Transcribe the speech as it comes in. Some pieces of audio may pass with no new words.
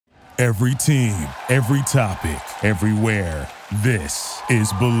Every team, every topic, everywhere. This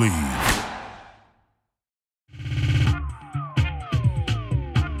is Believe.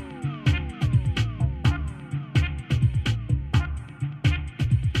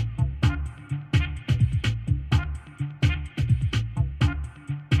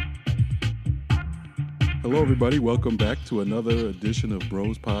 Hello, everybody. Welcome back to another edition of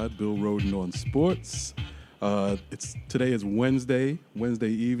Bros Pod. Bill Rhoden on sports. Today is Wednesday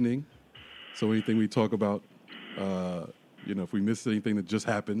evening. So anything we talk about, if we miss anything that just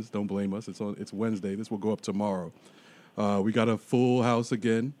happens, don't blame us. It's Wednesday. This will go up tomorrow. We got a full house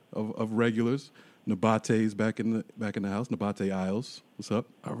again of regulars. Nabate's back in the house. Nabate Isles. What's up?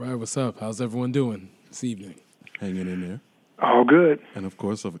 All right, what's up? How's everyone doing this evening? Hanging in there. All good. And of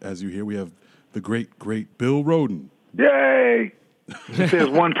course, as you hear, we have the great Bill Rhoden. Yay! There's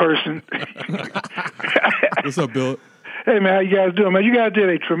one person. What's up, Bill? Hey, man, how you guys doing? Man, you guys did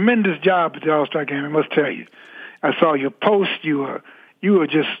a tremendous job at the All-Star game, I must tell you. I saw your post. You were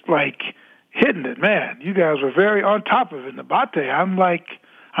just, like, hitting it, man. You guys were very on top of it, Nabate. I'm like,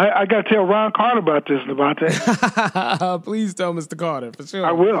 I got to tell Ron Carter about this, Nabate. Please tell Mr. Carter, for sure.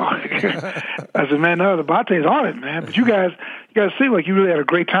 I will. I said, man, no, Nabate's on it, man. But you guys seem like you really had a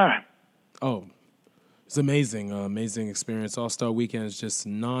great time. Oh, it's amazing. Amazing experience. All-Star Weekend is just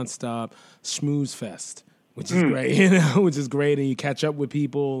nonstop schmooze fest, which is great, which is great. And you catch up with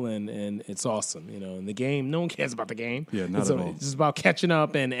people, and it's awesome, And the game, no one cares about the game. Yeah, not at all. It's just about catching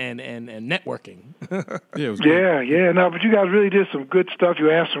up and networking. Yeah, it was great. Yeah. No, but you guys really did some good stuff. You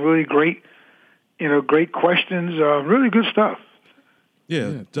asked some really great questions. Really good stuff.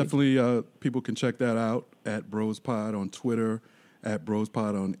 Yeah, definitely. People can check that out at Bros Pod on Twitter, at Bros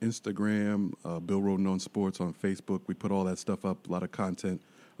Pod on Instagram, Bill Rhoden on Sports on Facebook. We put all that stuff up, a lot of content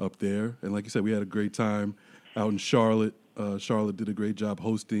up there. And like you said, we had a great time out in Charlotte. Charlotte did a great job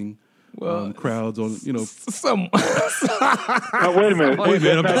hosting crowds on, Some. Oh, wait a minute.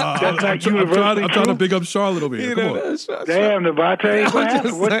 I'm trying to big up Charlotte over here. Come on. Damn,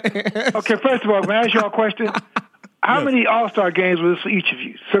 Nabate. Okay, first of all, can I ask you all a question? How many All-Star games was this for each of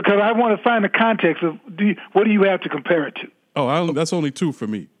you? So, because I want to find the context of what do you have to compare it to? Oh, that's only 2 for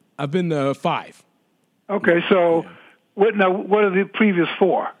me. I've been 5. Okay, so what are the previous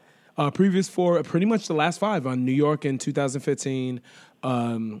 4? Previous 4, pretty much the last 5 on New York in 2015,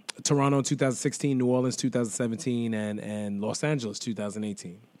 Toronto 2016, New Orleans 2017, and Los Angeles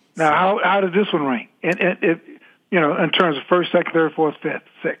 2018. Now, how did this one rank? And in terms of first, second, third, fourth, fifth,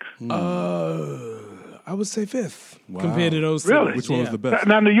 sixth. I would say 5th compared to those. Really? Which one was the best?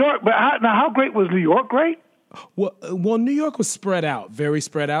 Now, New York. But how great was New York? Great. Well, New York was spread out, very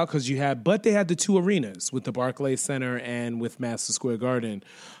spread out, because but they had the 2 arenas with the Barclays Center and with Madison Square Garden.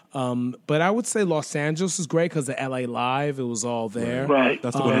 But I would say Los Angeles was great because of LA Live. It was all there. Right.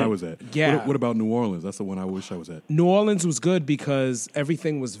 That's the one I was at. Yeah. What about New Orleans? That's the one I wish I was at. New Orleans was good because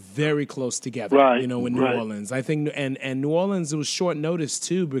everything was very close together. Right. In New Orleans. I think, and New Orleans, it was short notice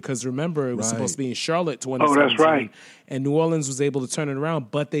too, because remember, it was supposed to be in Charlotte 2017. Oh, that's right. And New Orleans was able to turn it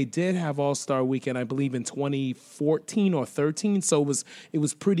around, but they did have All-Star Weekend, I believe, in 2014 or 13. So it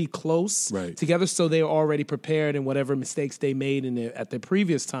was pretty close together. So they were already prepared, and whatever mistakes they made at the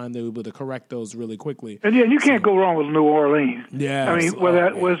previous time, they were able to correct those really quickly. And you can't go wrong with New Orleans. Yeah, I mean, whether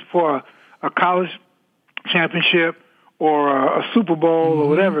that was for a college championship or a Super Bowl or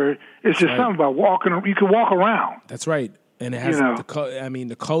whatever, it's just something about walking. You can walk around. That's right, and it has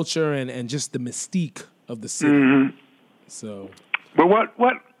the culture and just the mystique of the city. Mm-hmm. So, but what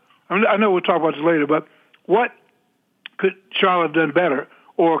I know we'll talk about this later, but what could Charlotte have done better,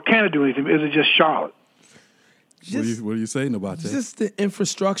 or can it do anything? Is it just Charlotte? What are you saying about that? Just the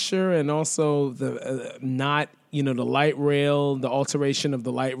infrastructure, and also the the light rail, the alteration of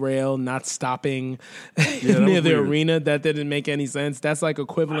the light rail not stopping near the arena. That didn't make any sense. That's like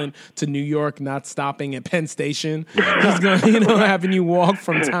equivalent to New York not stopping at Penn Station. Just going, having you walk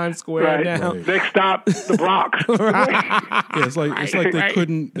from Times Square down. Right. Next stop, the Bronx. Yeah, it's like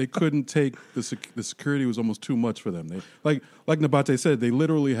they couldn't take the security was almost too much for them. They like Nabate said, they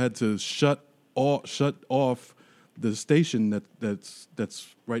literally had to shut off the station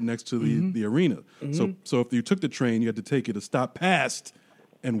that's right next to the arena. Mm-hmm. So if you took the train, you had to take it a stop past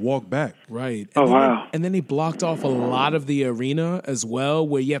and walk back. Right. Wow. And then they blocked off a lot of the arena as well,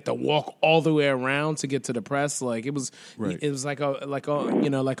 where you have to walk all the way around to get to the press. Like it was like a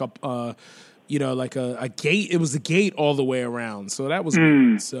gate. It was a gate all the way around. So that was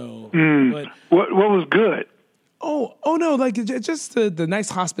weird. So, but what was good? Oh no! Like just the nice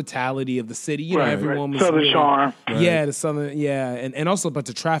hospitality of the city. You know, everyone was Southern really, charm. Yeah, the southern. Yeah, and also, but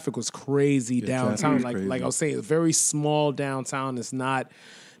the traffic was crazy downtown. Like I was saying, a very small downtown. It's not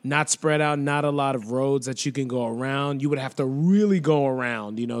not spread out, not a lot of roads that you can go around. You would have to really go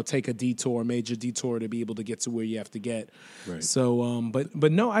around, take a detour, major detour to be able to get to where you have to get. Right. So,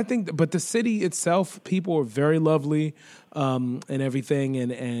 but no, I think, but the city itself, people are very lovely, and everything,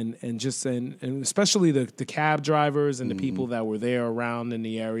 and especially the cab drivers and the people that were there around in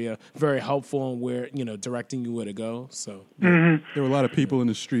the area, very helpful in where, directing you where to go. So there were a lot of people in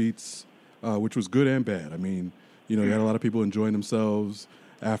the streets, which was good and bad. I mean, you had a lot of people enjoying themselves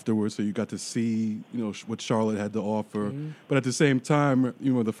afterwards, so you got to see, what Charlotte had to offer. But at the same time,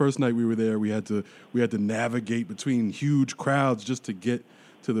 the first night we were there, we had to navigate between huge crowds just to get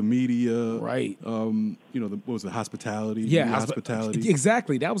to the media. Right. What was the hospitality? Yeah, hospitality.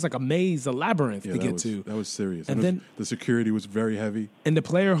 Exactly. That was like a maze, a labyrinth to get to. That was serious. And then the security was very heavy. And the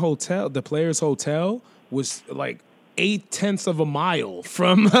players' hotel was like 0.8 of a mile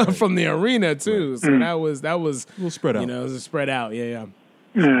from the arena too. Right. So that was a little spread out. It was spread out. Yeah.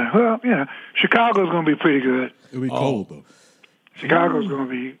 Yeah. Well, Chicago's going to be pretty good. It'll be cold though. Chicago's going to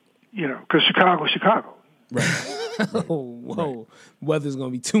be, because Chicago's Chicago. Right. Whoa. Weather's going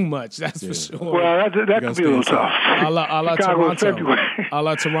to be too much, that's for sure. Well, that could be a little tough. A la Toronto. A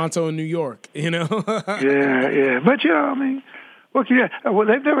la Toronto and New York, Yeah. But,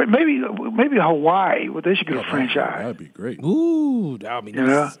 they've never, maybe Hawaii, they should get a franchise. That'd be great. Ooh, that would be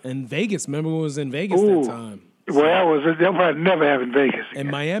nice. And Vegas, remember when it was in Vegas that time? Well, they'll probably never have in Vegas again.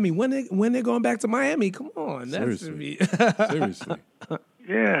 And Miami, when they're going back to Miami, come on. Seriously.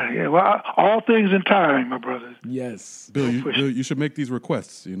 Yeah. Well, all things in time, my brothers. Yes. Bill, you should make these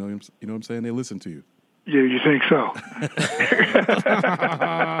requests. You know what I'm saying? They listen to you. Yeah, you think so?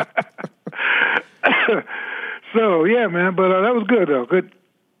 So, yeah, man. But that was good, though. Good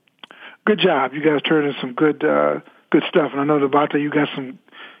job. You guys turned in some good stuff. And I know about that you got some,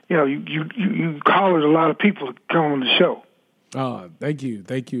 you collared a lot of people to come on the show. Oh, thank you.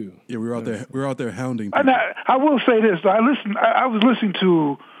 Yeah, we were out there hounding people. I will say this. I was listening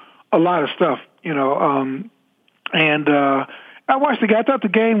to a lot of stuff, and I watched the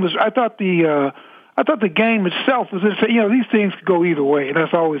game. I thought the game itself was, these things could go either way, and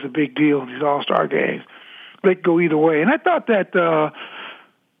that's always a big deal in these All-Star games. They could go either way, and I thought that.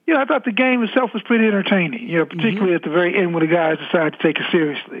 I thought the game itself was pretty entertaining, particularly at the very end when the guys decided to take it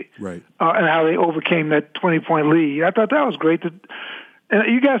seriously. Right. And how they overcame that 20-point lead. I thought that was great. And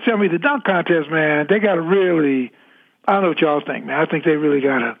you guys tell me the dunk contest, man, they got to really, I don't know what y'all think, man. I think they really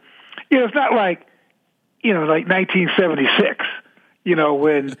got to, it's not like, like 1976,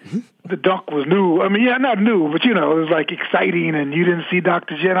 when the dunk was new. I mean, not new, but, it was like exciting and you didn't see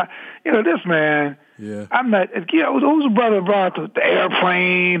Dr. Jen. This man. Yeah. I'm not, who's the brother brought the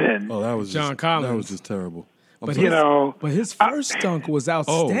airplane and. Oh, that was John Collins. That was just terrible. But his first dunk was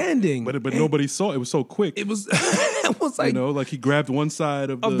outstanding. But nobody saw it. It was so quick. It was like like he grabbed one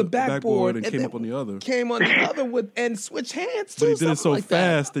side of the backboard and came up on the other. Came on the other and switched hands too. But he did it so like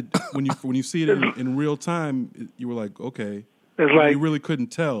fast that when you see it in real time, you were like, okay. It's like you really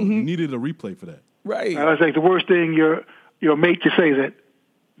couldn't tell. You needed a replay for that. Right. I was like, the worst thing your mate can say is that.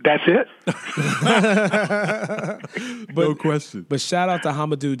 That's it. No question. But shout out to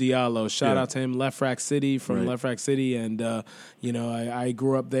Hamidou Diallo. Shout out to him, Left Rack City from Left Rack City, and I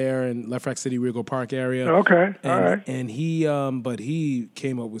grew up there in Left Rack City, Rego Park area. Okay, and, all right. And he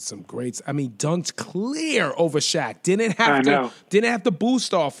came up with some greats. I mean, dunked clear over Shaq. Didn't have to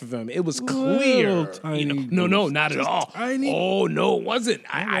boost off of him. It was clear. No, not at all. Tiny. Oh no, it wasn't.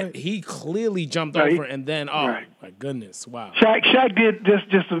 He clearly jumped over, and then my goodness, wow. Shaq did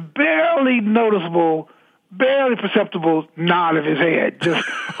just a barely noticeable, barely perceptible nod of his head, just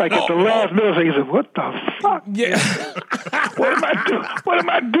like at the last millisecond. He said, "What the fuck? Yeah, what am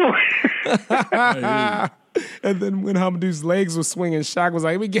I doing?" And then when Hamidou's legs were swinging, Shaq was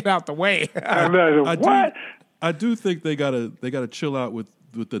like, "Let me get out the way." I do think they gotta chill out with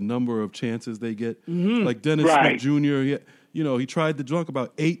the number of chances they get. Like Dennis Smith Jr. He tried to dunk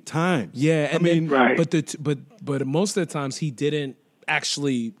about 8 times. Yeah, but most of the times he didn't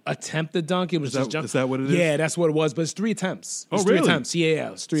actually attempt the dunk. It was just jump. Is that what it is? Yeah, that's what it was. But it's 3 attempts. It's 3 attempts.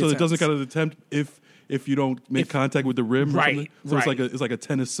 Yeah, it's 3 attempts. So it doesn't count as an attempt if you don't make contact with the rim or something? So it's like a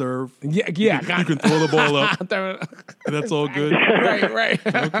tennis serve? Yeah. You can throw the ball up. And that's all good? Right.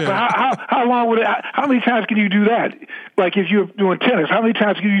 Okay. How long would it, how many times can you do that? Like if you're doing tennis, how many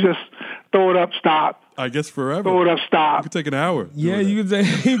times can you just throw it up, stop? I guess forever. Throw it up, stop. You could take an hour. Yeah, you could take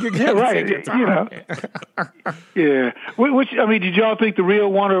Yeah. Did y'all think the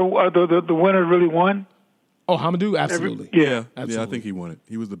real winner, the winner really won? Oh, Hamidou, absolutely. Yeah, absolutely. Yeah, I think he won it.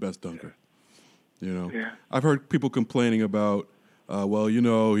 He was the best dunker. Yeah. I've heard people complaining about, he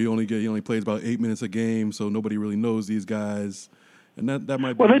only plays about 8 minutes a game, so nobody really knows these guys. And that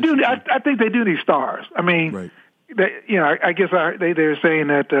might be. Well, they do. I think they do need stars. I mean, right. I guess they're saying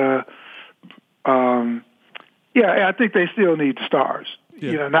that. I think they still need stars.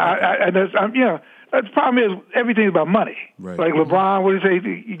 Yeah. The problem is everything's about money. Right. Like LeBron, what do you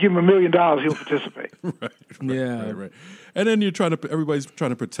say? You give him $1 million, he'll participate. Right. And then everybody's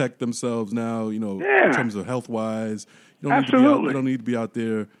trying to protect themselves now. In terms of health wise, you don't need to be out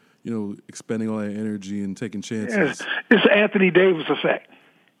there, expending all that energy and taking chances. Yes. It's the Anthony Davis effect.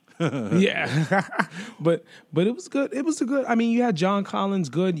 Yeah, but it was good. It was a good. I mean, you had John Collins,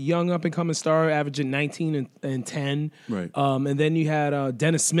 good young up and coming star, averaging 19 and 10. Right. And then you had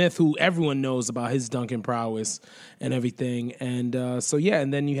Dennis Smith, who everyone knows about his dunking prowess and everything. And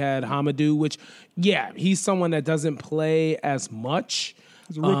and then you had Hamidou, which he's someone that doesn't play as much.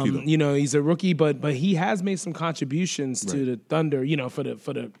 He's a rookie, he's a rookie, but he has made some contributions to the Thunder. For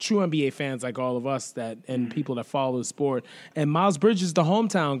the true NBA fans like all of us and people that follow the sport. And Miles Bridges, the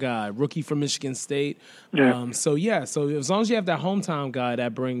hometown guy, rookie from Michigan State. Yeah. So as long as you have that hometown guy,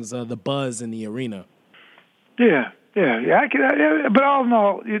 that brings the buzz in the arena. Yeah. But all in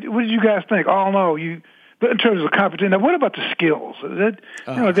all, what did you guys think? All in all, in terms of competition, now what about the skills? That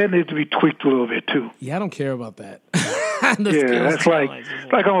needs to be tweaked a little bit too. Yeah, I don't care about that. That's like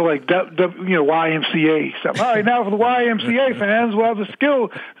almost like YMCA stuff. All right, now for the YMCA fans, well, the skill,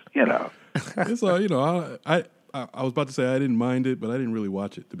 It's I was about to say I didn't mind it, but I didn't really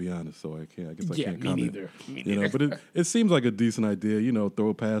watch it, to be honest. So I can't comment. Me neither. But it seems like a decent idea. Throw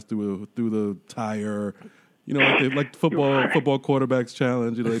a pass through the tire. Like football quarterbacks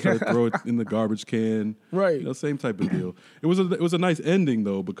challenge. They try to throw it in the garbage can. Right. Same type of deal. It was a nice ending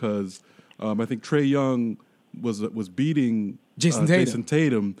though, because I think Trae Young was beating Jason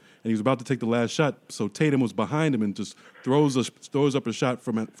Tatum, and he was about to take the last shot. So Tatum was behind him and just throws up a shot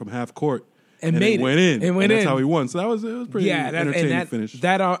from half court. And made it went in. And that's how he won. So it was pretty entertaining finish.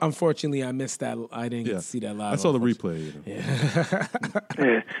 That unfortunately I missed that. I didn't see that live. I saw the replay.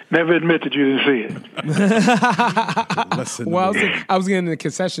 Yeah. Never admit that you didn't see it. Well, I was getting in the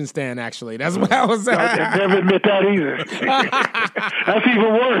concession stand actually. That's what I was at. Never admit that either. That's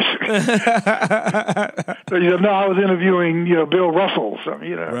even worse. So, I was interviewing Bill Russell.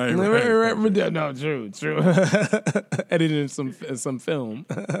 Right. No, true. Editing some film.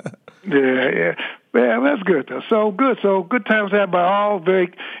 Yeah, that's good though. So good times had by all. You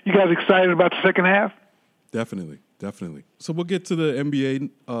guys excited about the second half? Definitely. So we'll get to the NBA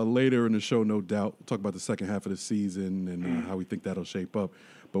later in the show, no doubt. We'll talk about the second half of the season and how we think that'll shape up.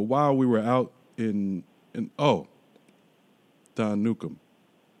 But while we were out Don Newcombe.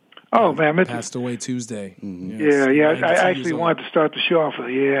 Oh man, passed away Tuesday. Mm-hmm. Yes, I actually wanted to start the show off with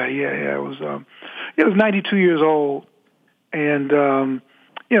it. It was 92 years old, and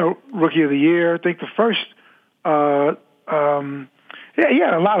Rookie of the Year. I think the first, he had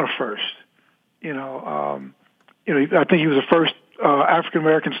a lot of firsts. I think he was the first African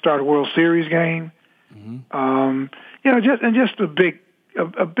American to start a World Series game. Mm-hmm. Just a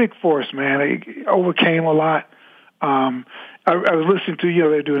big force, man. He overcame a lot. I was listening to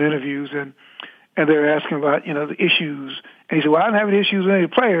they're doing interviews and they're asking about the issues, and he said, "Well, I don't have any issues with any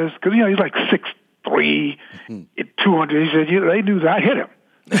players because he's like 6'3", 200." He said, "They knew that I hit him."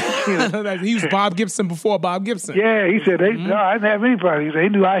 He was Bob Gibson before Bob Gibson. Yeah, he said, no, I didn't have anybody. He said, they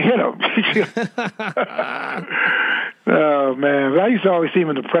knew I hit him. Oh, man. But I used to always see him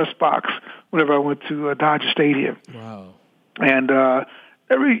in the press box whenever I went to Dodger Stadium. Wow. And the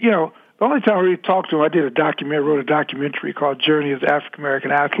only time I really talked to him, I wrote a documentary called Journey of the African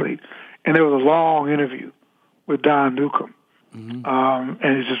American Athlete. And there was a long interview with Don Newcombe. Mm-hmm.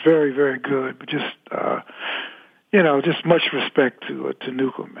 And it's just very, very good. But just... just much respect to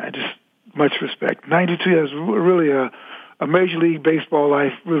Newcombe, man. Just much respect. 92 is really a Major League Baseball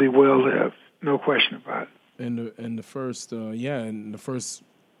life, really well lived, no question about it. And the first,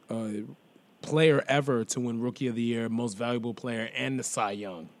 player ever to win Rookie of the Year, Most Valuable Player, and the Cy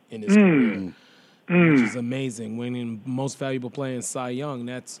Young in his career, which is amazing. Winning Most Valuable Player and Cy Young,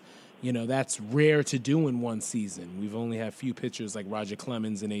 that's rare to do in one season. We've only had a few pitchers like Roger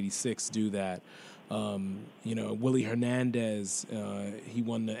Clemens in '86 do that. Willie Hernandez, he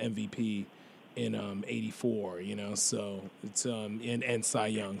won the MVP in ’84. So it's and Cy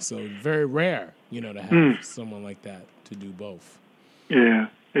Young. So very rare, to have someone like that to do both. Yeah,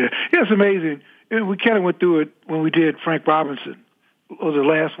 it's amazing. We kind of went through it when we did Frank Robinson. Was it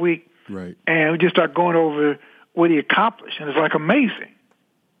last week? Right. And we just start going over what he accomplished, and it's like amazing.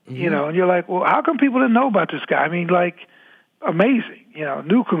 Mm-hmm. And you're like, well, how come people didn't know about this guy? I mean, like, amazing.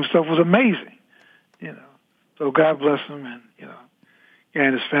 Newcombe stuff was amazing. So God bless him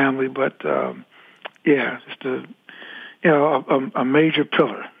and his family. But just a major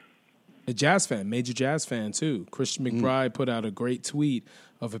pillar. A jazz fan, major jazz fan too. Christian McBride put out a great tweet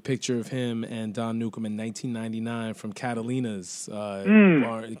of a picture of him and Don Newcombe in 1999 from Catalina's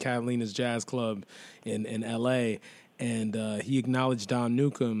Catalina's Jazz Club in L.A. And he acknowledged Don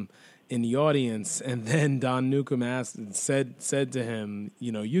Newcombe in the audience, and then Don Newcombe said to him,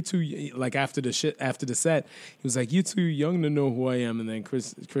 you two, like after the set, he was like, "You too young to know who I am." And then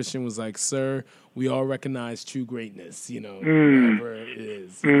Christian was like, "Sir, we all recognize true greatness, whatever it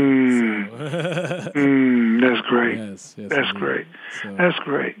is." So. That's great. Yes, that's great. So. That's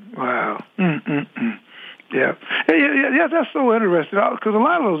great. Wow. Yeah. Yeah. That's so interesting because a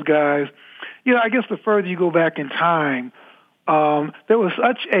lot of those guys, I guess the further you go back in time. There was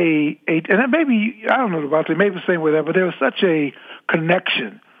such and maybe, I don't know about it, maybe the same way that, but there was such a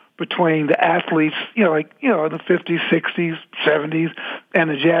connection between the athletes, in the 50s, 60s, 70s, and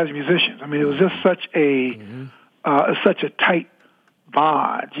the jazz musicians. I mean, it was just such a tight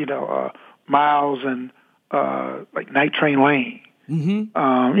bond, Miles and, like Night Train Lane.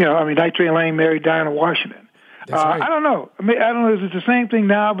 Night Train Lane married Diana Washington. Right. I don't know. I don't know. Is it the same thing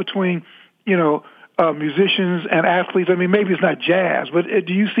now between, musicians and athletes? I mean, maybe it's not jazz, but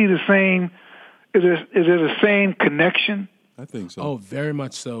do you see the same? Is there the same connection? I think so. Oh, very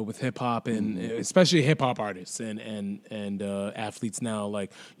much so with hip hop and especially hip hop artists and athletes now.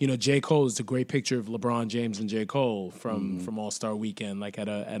 Like J. Cole is a great picture of LeBron James and J. Cole from All Star Weekend, like at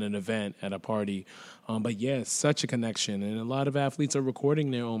an event at a party. But yeah, such a connection, and a lot of athletes are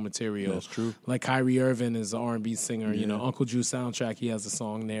recording their own material. That's true. Like Kyrie Irving is an R&B singer. Yeah. Uncle Drew soundtrack, he has a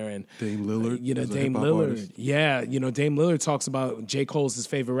song there, and Dame Lillard. Dame Lillard. Artist. Yeah, Dame Lillard talks about J. Cole's his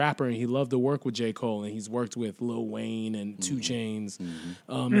favorite rapper, and he loved to work with J. Cole, and he's worked with Lil Wayne and 2 Chainz.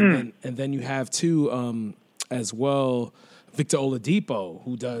 And then you have too as well. Victor Oladipo,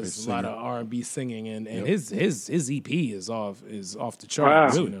 who does a lot of R&B singing, and his EP is off the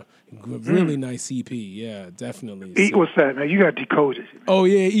charts. Wow. Really nice EP. Yeah, definitely. What's that, man? You got decoded. Oh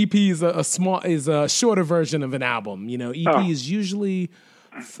yeah, EP is a shorter version of an album. EP is usually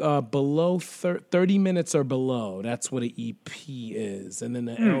below 30 minutes or below. That's what an EP is, and then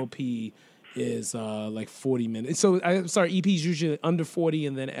the LP is like 40 minutes. So I'm sorry, EP is usually under 40,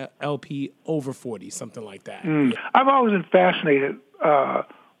 and then LP over 40, something like that. I've always been fascinated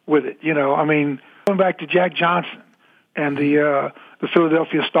with it. Going back to Jack Johnson and the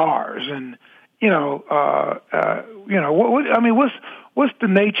Philadelphia Stars, and what's the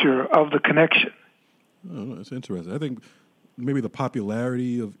nature of the connection? Oh, it's interesting. I think maybe the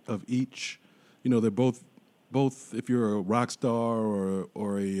popularity of each. They're both if you're a rock star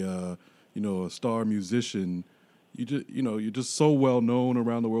or a a star musician, you're just so well known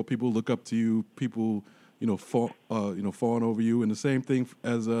around the world. People look up to you. People, fawn over you. And the same thing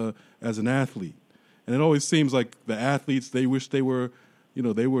as an athlete. And it always seems like the athletes, they wish they were,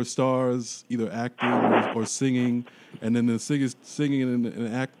 they were stars, either acting or singing. And then the singing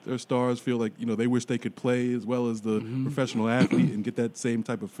and actor stars feel like, they wish they could play as well as the professional athlete and get that same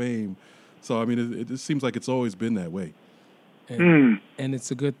type of fame. So, it just seems like it's always been that way. And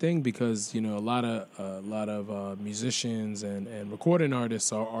it's a good thing because a lot of musicians and recording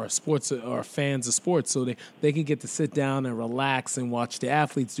artists are fans of sports, so they can get to sit down and relax and watch the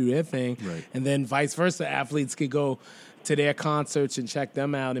athletes do their thing, right. And then vice versa, athletes could go to their concerts and check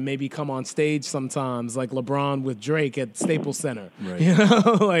them out and maybe come on stage sometimes, like LeBron with Drake at Staples Center. Right.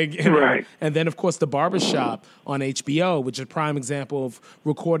 Right. And then, of course, The Barbershop on HBO, which is a prime example of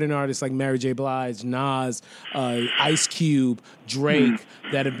recording artists like Mary J. Blige, Nas, Ice Cube, Drake,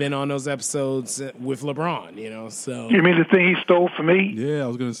 that have been on those episodes with LeBron, so. You mean the thing he stole from me? Yeah, I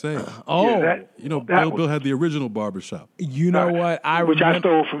was going to say. Bill had the original Barbershop. You know what? Which I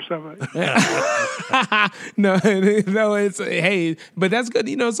stole from somebody. No, it's but that's good.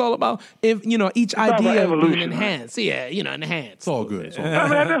 It's all about each idea being enhanced. Right? Yeah, enhanced. It's all good.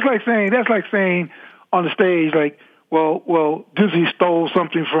 That's like saying on the stage, like, well, Disney stole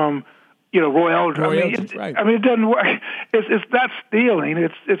something from, Roy Eldridge. Right. It doesn't work. It's not stealing.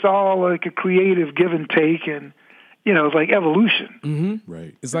 It's all like a creative give and take, and it's like evolution. Mm-hmm.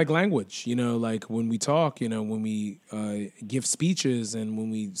 Right. It's like language. Like when we talk, when we give speeches and when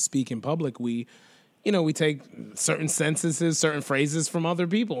we speak in public, we take certain sentences, certain phrases from other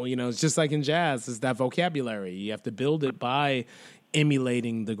people. It's just like in jazz, it's that vocabulary. You have to build it by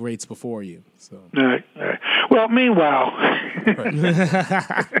emulating the greats before you. So. Right. Well, meanwhile.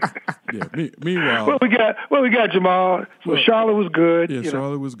 Meanwhile. We got Jamal. So Charlotte was good. Yeah,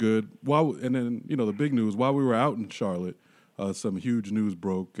 Charlotte was good. And then the big news while we were out in Charlotte, some huge news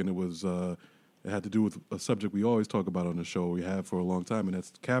broke, and it had to do with a subject we always talk about on the show. We have for a long time, and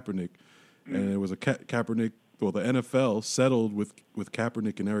that's Kaepernick. And it was a Kaepernick NFL settled with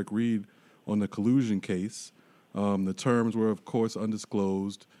Kaepernick and Eric Reid on the collusion case. The terms were, of course,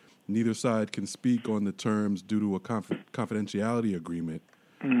 undisclosed. Neither side can speak on the terms due to a confidentiality agreement.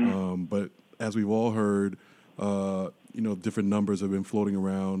 But as we've all heard, different numbers have been floating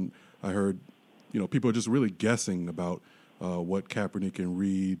around. I heard, people are just really guessing about what Kaepernick and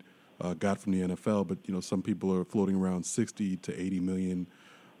Reid got from the NFL. But, some people are floating around 60 to 80 million.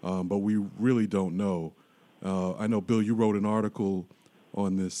 But we really don't know. I know, Bill, you wrote an article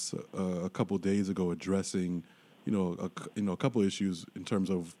on this a couple of days ago addressing, a couple of issues in terms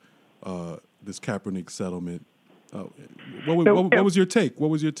of this Kaepernick settlement. What was your take? What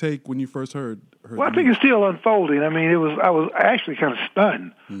was your take when you first heard well, I think it's still unfolding. I mean, I was actually kind of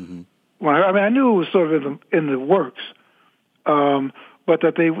stunned. Mm-hmm. I knew it was sort of in the works, but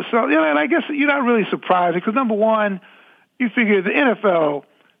that they were so. And I guess you're not really surprised because number one, you figure the NFL.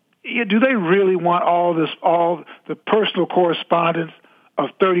 Do they really want all the personal correspondence of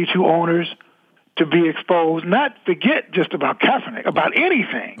 32 owners to be exposed? Not forget just about Kaepernick, about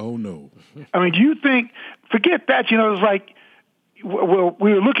anything. Oh, no. I mean, do you think, forget that, it's like, well,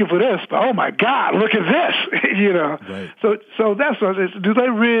 we were looking for this, but oh my God, look at this, Right. So that's what it is. Do they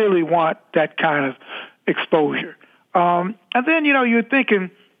really want that kind of exposure? And then, you're thinking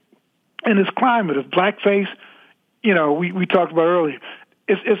in this climate of blackface, we talked about earlier,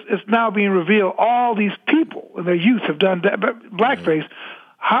 it's now being revealed all these people and their youth have done that, blackface. Right.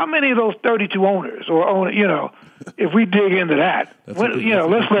 How many of those 32 owners if we dig into that,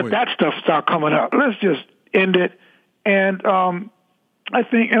 let's let that stuff start coming up. Let's just end it. And I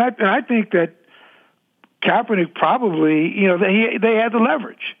think that Kaepernick probably, they had the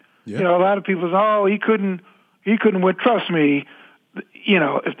leverage. Yeah. A lot of people say, he couldn't win. Trust me,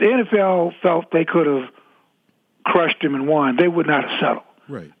 if the NFL felt they could have crushed him and won, they would not have settled.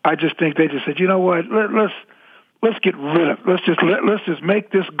 Right. I just think they just said, you know what, let's get rid of it. Let's just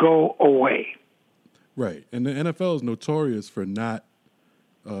make this go away. Right. And the NFL is notorious for not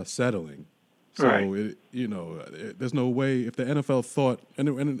settling. So, right. There's no way if the NFL thought,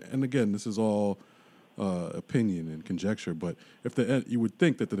 and again, this is all opinion and conjecture, but you would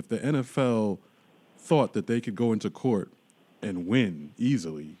think that if the NFL thought that they could go into court and win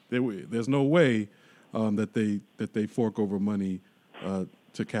easily, there's no way that they fork over money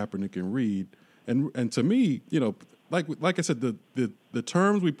to Kaepernick and Reid. And to me, like I said, the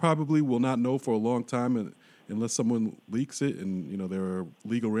terms we probably will not know for a long time unless someone leaks it, and there are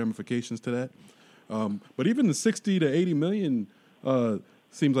legal ramifications to that. But even the 60 to 80 million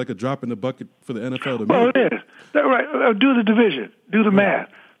seems like a drop in the bucket for the NFL to me. Well, it is. Right. Do the division. Do the math.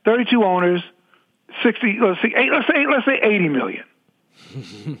 32 owners, 60. Let's say 80 million.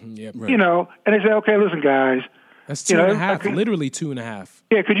 Yep. Right. And they say, okay, listen, guys. That's 2.5, literally 2.5.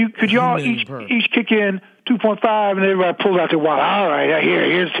 Yeah, could you all each kick in 2.5, and everybody pulls out their wallet. All right,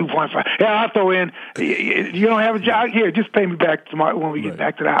 here's 2.5. Yeah, I'll throw in. You don't have a job here? Just pay me back tomorrow when we get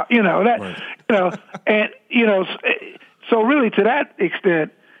back to the house. And so really to that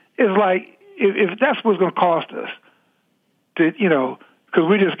extent, it's like if that's what's going to cost us, because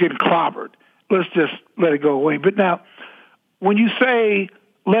we're just getting clobbered. Let's just let it go away. But now, when you say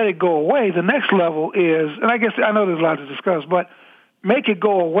let it go away, the next level is, and I guess I know there's a lot to discuss, but make it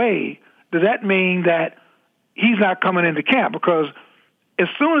go away, does that mean that he's not coming into camp? Because as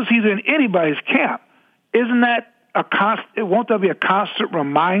soon as he's in anybody's camp, isn't that won't there be a constant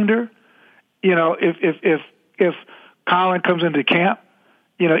reminder, if Colin comes into camp,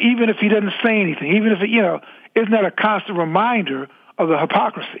 even if he doesn't say anything, even if isn't that a constant reminder of the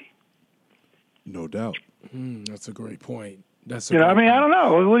hypocrisy? No doubt. That's a great point. I don't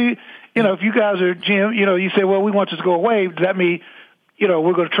know. What do you, if you guys are Jim, you say, well, we want this to go away. Does that mean,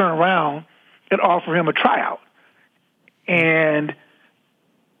 we're going to turn around and offer him a tryout? And,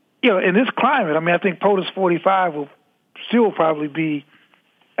 in this climate, I think POTUS 45 will still probably be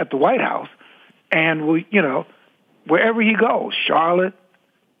at the White House. And wherever he goes, Charlotte,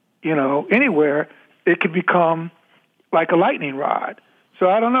 anywhere, it could become like a lightning rod. So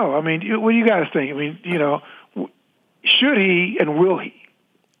I don't know. What do you guys think? Should he and will he?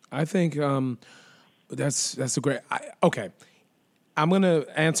 I think that's a great. Okay, I'm gonna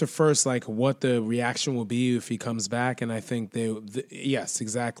answer first, like what the reaction will be if he comes back, and I think yes,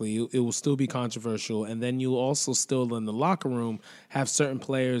 exactly. It will still be controversial, and then you'll also still in the locker room have certain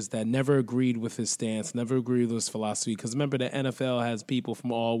players that never agreed with his stance, never agreed with his philosophy. Because remember, the NFL has people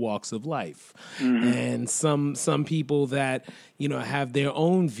from all walks of life, and some people that have their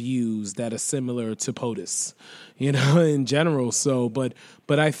own views that are similar to POTUS, in general. So, but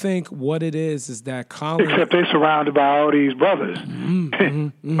I think what it is that Colin, except they're surrounded by all these brothers,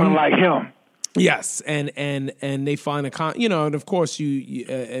 unlike him. Yes, and they find and of course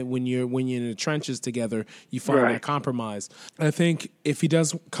you when you're in the trenches together, you find that compromise. I think if he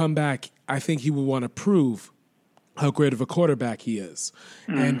does come back, I think he will want to prove how great of a quarterback he is,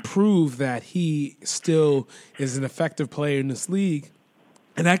 and prove that he still is an effective player in this league.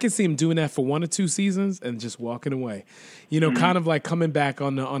 And I can see him doing that for 1 or 2 seasons and just walking away, kind of like coming back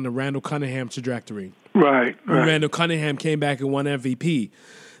on the Randall Cunningham trajectory. Right. When Randall Cunningham came back and won MVP.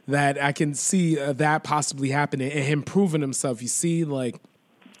 That I can see that possibly happening and him proving himself. You see, like,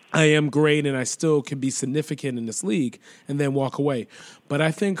 I am great and I still can be significant in this league, and then walk away. But I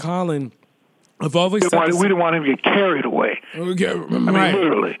think Colin, I've always said we don't want him to get carried away.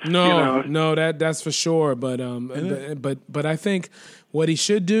 Literally. No, that's for sure. But I think what he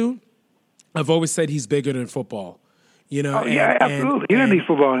should do, I've always said he's bigger than football. Absolutely. He doesn't need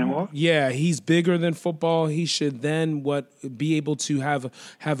football anymore. Yeah, he's bigger than football. He should then be able to have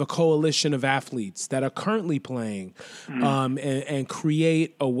a coalition of athletes that are currently playing, and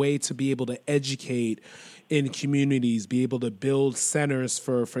create a way to be able to educate in communities, be able to build centers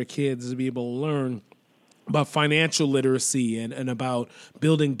for kids to be able to learn about financial literacy and about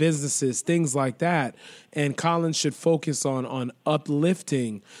building businesses, things like that. And Collins should focus on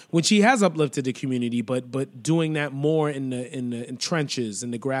uplifting, which he has uplifted the community, but doing that more in the trenches,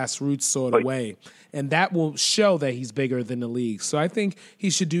 in the grassroots sort of way. And that will show that he's bigger than the league. So I think he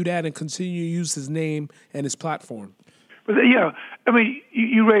should do that and continue to use his name and his platform. But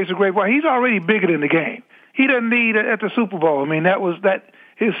you raised a great point. He's already bigger than the game. He doesn't need at the Super Bowl. That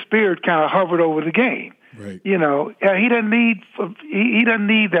his spirit kind of hovered over the game. Right. He doesn't need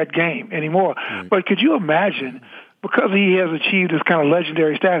that game anymore. Right. But could you imagine, because he has achieved this kind of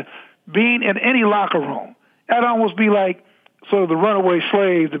legendary status, being in any locker room? That'd almost be like sort of the runaway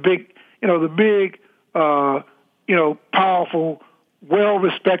slave, the big, powerful,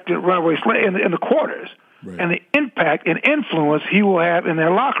 well-respected runaway slave in the quarters. Right. And the impact and influence he will have in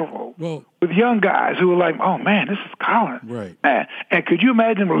their locker room with young guys who are like, oh, man, this is Colin. Right. Man. And could you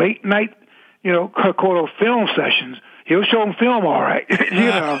imagine late night, film sessions? He'll show them film all right.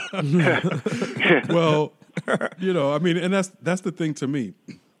 Well, and that's the thing to me.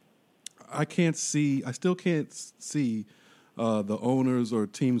 I still can't see the owners or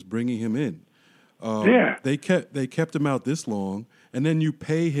teams bringing him in. They kept him out this long, and then you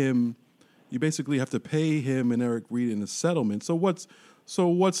pay him. You basically have to pay him and Eric Reid in a settlement. So what's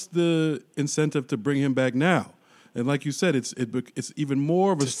the incentive to bring him back now? And like you said, it's even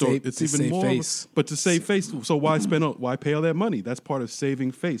more of a story. It's even more, but to save face. So why pay all that money? That's part of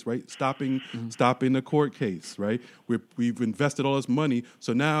saving face, right? Stopping the court case, right? We've invested all this money,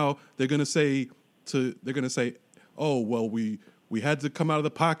 so now they're going to say, oh well, we had to come out of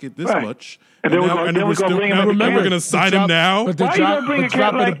the pocket this much, and we're going to sign him now. But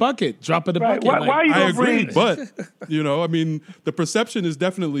drop of the bucket. Drop of the bucket. Why you I agree, but the perception is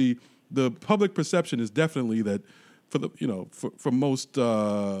definitely, the public perception is definitely that for most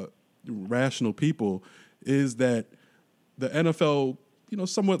rational people is that the NFL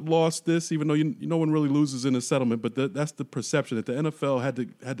somewhat lost this, even though no one really loses in a settlement, but that's the perception that the NFL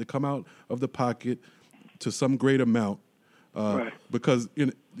had to come out of the pocket to some great amount. Because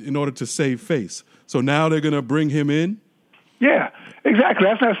in order to save face. So now they're going to bring him in? Yeah, exactly.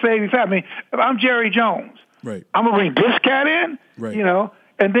 That's not saving face. If I'm Jerry Jones, right, I'm going to bring this cat in, right,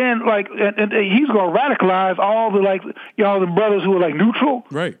 and then and he's going to radicalize all the the brothers who are neutral,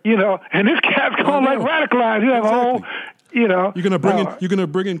 right, and this cat's going to radicalize. You have a whole. You're gonna bring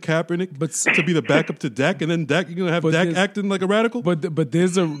in Kaepernick, to be the backup to Dak, and then Dak, you're gonna have Dak acting like a radical. But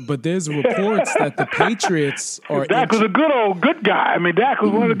there's reports that the Patriots are. Dak was a good guy. Dak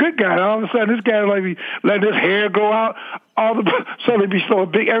was one of the good guys. All of a sudden, this guy letting his hair go out. Suddenly be so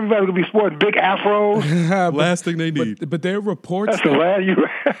big. Everybody's gonna be sporting big afros. Last thing they need. But there are reports. That's the last you.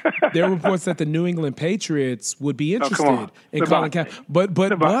 There are reports that the New England Patriots would be interested in Colin Kaepernick. But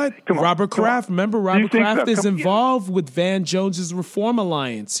Robert Kraft, remember Robert Kraft is involved with Van Jones's Reform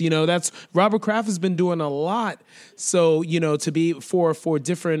Alliance. That's Robert Kraft has been doing a lot. So to be for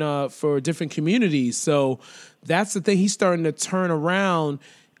different communities. So that's the thing. He's starting to turn around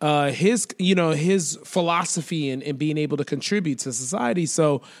his philosophy and being able to contribute to society.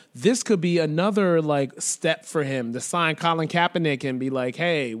 So this could be another step for him to sign Colin Kaepernick and be like,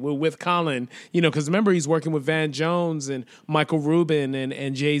 hey, we're with Colin, because remember he's working with Van Jones and Michael Rubin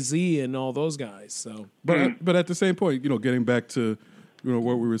and Jay-Z and all those guys. So, but at the same point, getting back to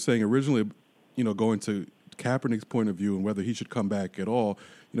what we were saying originally, going to Kaepernick's point of view and whether he should come back at all,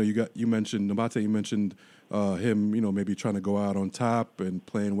 you mentioned Nabate, you mentioned him, maybe trying to go out on top and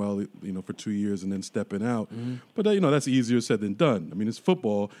playing well, for 2 years and then stepping out. Mm-hmm. But, that's easier said than done. I mean, it's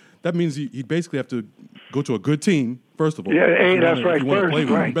football. That means you basically have to go to a good team, first of all. Yeah, that's right. If you want to play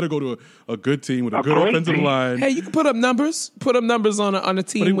well, you better go to a good team with a good offensive line. Hey, you can put up numbers. Put up numbers on a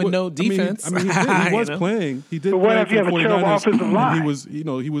team with no defense. I mean he was playing. He did. But what if you have a terrible offensive line?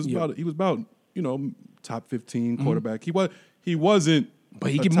 He was about top 15 quarterback. He wasn't.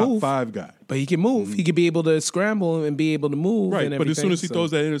 But he a can top move. 5 guy. But he can move. Mm-hmm. He could be able to scramble and be able to move. Right. And but as soon as he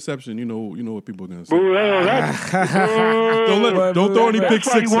throws that interception, you know what people are going to say. Don't throw any pick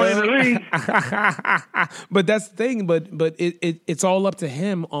six. But that's the thing. But it's all up to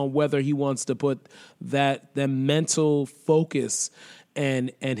him on whether he wants to put that mental focus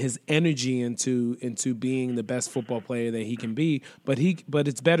and his energy into being the best football player that he can be, but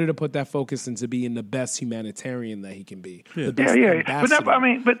it's better to put that focus into being the best humanitarian that he can be. Yeah. But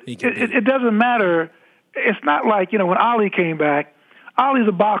it doesn't matter. It's not like when Ali came back. Ali's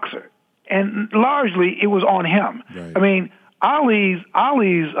a boxer, and largely it was on him. Right. I mean, Ali's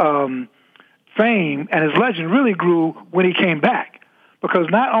fame and his legend really grew when he came back. Because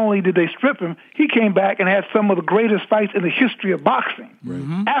not only did they strip him, he came back and had some of the greatest fights in the history of boxing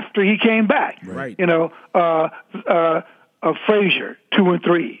after he came back. Right. Frazier, 2 and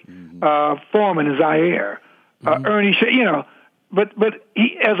 3, Foreman and Zaire, Ernie, but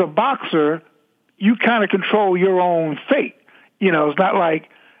he, as a boxer, you kind of control your own fate. It's not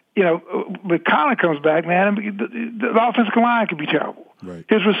like, when Colin comes back, man, the offensive line could be terrible. Right.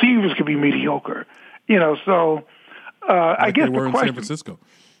 His receivers could be mediocre. So. I guess they were the in question, San Francisco.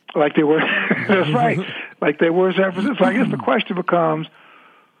 Like they were. That's right. Like they were in San Francisco. So I guess the question becomes: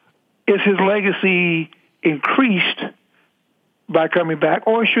 is his legacy increased by coming back,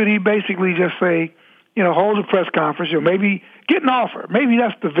 or should he basically just say, hold a press conference, or maybe get an offer? Maybe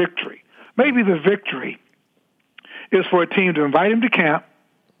that's the victory. Maybe the victory is for a team to invite him to camp.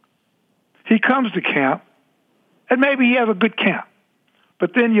 He comes to camp, and maybe he has a good camp.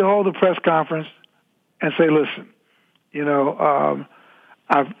 But then you hold a press conference and say, listen. I've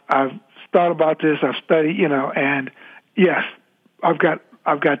thought about this. I've studied, and yes, I've got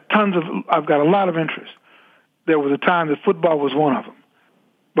a lot of interest. There was a time that football was one of them,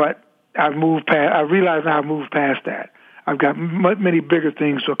 but I realize now I've moved past that. I've got many bigger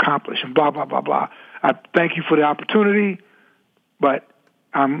things to accomplish, and blah blah blah blah. I thank you for the opportunity, but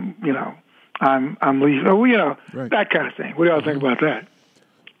I'm leaving. Right. That kind of thing. What do y'all think about that?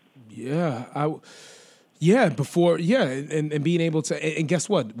 Yeah, and being able to, and guess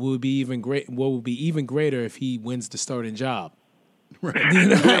what? Will be even great. What will be even greater if he wins the starting job, right?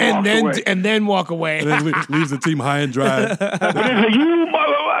 And then walk away, and then leaves the team high and dry.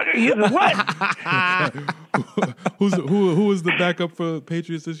 You motherfucker! What? Who was the backup for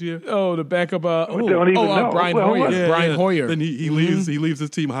Patriots this year? Oh, the backup. Brian Hoyer. Brian Hoyer. Then he leaves. He leaves his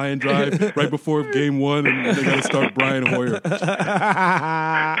team high and dry right before game 1, and they got to start Brian Hoyer.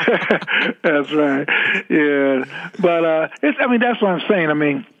 That's right. Yeah, but that's what I'm saying. I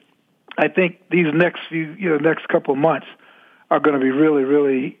mean, I think these next couple of months are going to be really,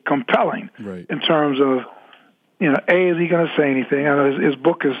 really compelling in terms of, A, is he going to say anything? I know his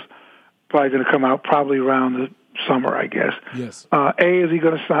book is probably going to come out probably around the summer, I guess. Yes. A, is he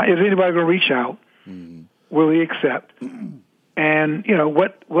going to sign? Is anybody going to reach out? Mm-hmm. Will he accept? And,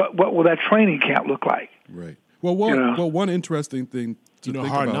 what will that training camp look like? Right. Well, one interesting thing to think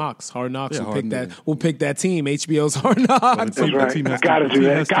Hard about. Knocks. Hard Knocks will pick that team. HBO's Hard Knocks. The team has got to do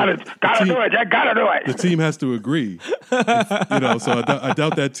that. Got to do it. The team has to agree. So I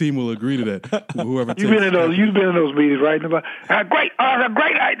doubt that team will agree to that. Whoever you've been in those meetings, right? Great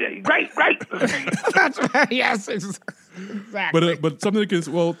idea. Great. That's right. Yes, exactly. But something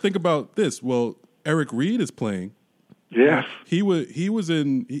think about this. Well, Eric Reed is playing. Yes, he was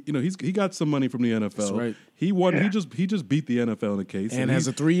in. He got some money from the NFL. That's right. He won. Yeah. He just beat the NFL in a case, and has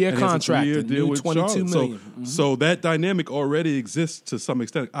a 3-year contract, a deal with $22 million. So that dynamic already exists to some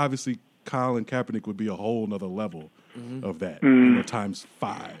extent. Obviously, Colin Kaepernick would be a whole nother level of that, times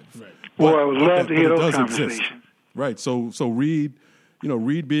 5. Right. Well, I would love to hear those conversations. Exist. Right. So Reed,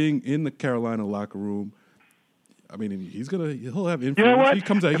 Reed being in the Carolina locker room. I mean, he'll have influence. You know what?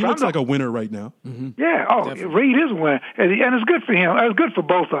 He looks like a winner right now. Mm-hmm. Yeah. Oh, definitely. Reed is a winner, and it's good for him. It's good for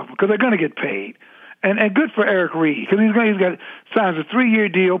both of them because they're going to get paid, and good for Eric Reed because he's got signs a 3-year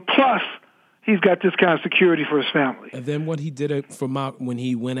deal plus he's got this kind of security for his family. And then what he did when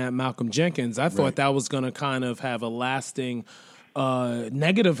he went at Malcolm Jenkins, I thought that was going to kind of have a lasting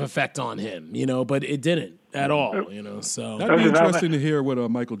negative effect on him, but it didn't at all, So that'd be interesting to hear what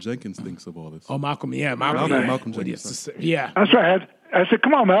Michael Jenkins thinks of all this. Oh, Malcolm Jenkins. Yeah, that's right. I said,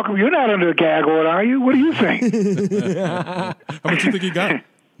 come on, Malcolm, you're not under a gag order, are you? What do you think? How much you think he got?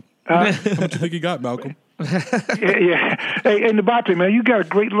 How much you think he got, Malcolm? Yeah. Hey, Nabate, man, you got a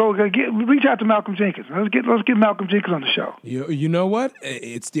great logo. Reach out to Malcolm Jenkins. Let's get Malcolm Jenkins on the show. You know what?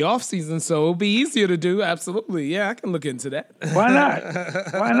 It's the off season, so it'll be easier to do. Absolutely, yeah, I can look into that. Why not?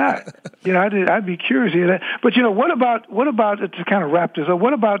 Why not? You know, I'd be curious to hear that. But you know, what about to kind of wrap this up?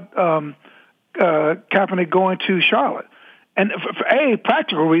 What about Kaepernick going to Charlotte? And for a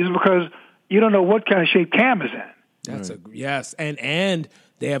practical reason, because you don't know what kind of shape Cam is in. That's yes, and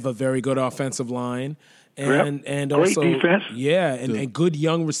they have a very good offensive line. And great also defense. Yeah, and good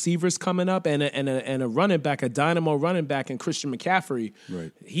young receivers coming up, and a running back, a dynamo running back, and Christian McCaffrey.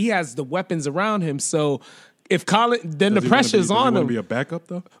 Right. He has the weapons around him. So if Colin, then Does the pressure's on him. Does he want to be a backup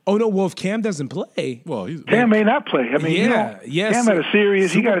though? Oh no, well if Cam doesn't play, well Cam may not play. I mean, Cam had a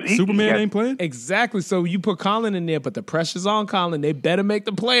serious. Superman ain't playing. Exactly. So you put Colin in there, but the pressure's on Colin. They better make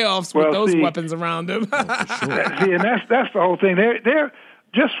the playoffs with those weapons around him. For sure. See, and that's the whole thing. They're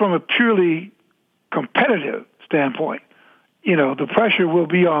just from a purely competitive standpoint, you know, the pressure will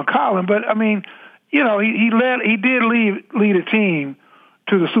be on Colin. But I mean, you know, he did lead a team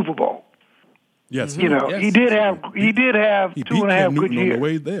to the Super Bowl. Yes, you know, yes. he did have 2.5 good years on the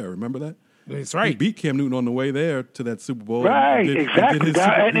way there. Remember that? That's right. He beat Cam Newton on the way there to that Super Bowl. Right, exactly. He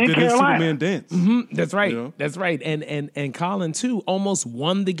did his Superman dance. Mm-hmm. That's right. You know? That's right. And Colin too almost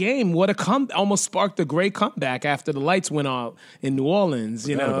won the game. What a almost sparked a great comeback after the lights went out in New Orleans.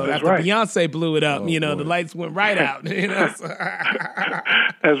 You know, after Beyonce blew it up. The lights went right out. You know,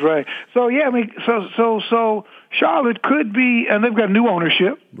 that's right. So yeah, I mean, so Charlotte could be, and they've got new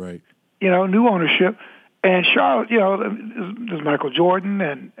ownership. Right. You know, new ownership. And Charlotte, you know, there's Michael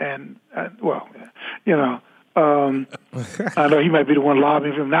Jordan and well, you know, I know he might be the one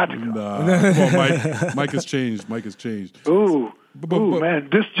lobbying for him not to go. Nah. Well, Mike has changed. Ooh, man,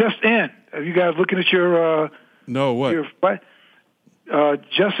 this just in. Are you guys looking at your no, what? Your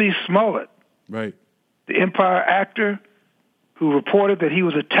Jussie Smollett, right? The Empire actor who reported that he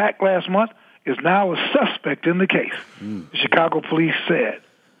was attacked last month is now a suspect in the case. The Chicago police said.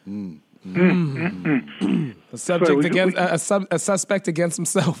 A subject against a suspect against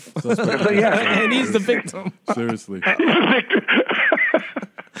himself. And he's the victim. Seriously. He's the victim.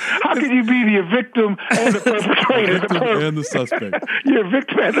 How can you be the victim and the perpetrator? And the suspect. You're a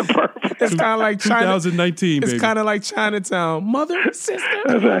victim and the perpetrator. It's kind of like 2019, baby. It's kind of like Chinatown. Mother, sister.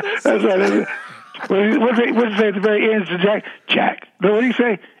 That's right. What did he say at the very end to Jack? No, what did he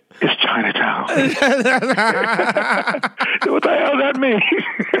say? It's Chinatown. What the hell does that mean?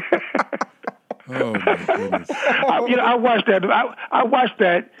 Oh my goodness! I watched that. I watched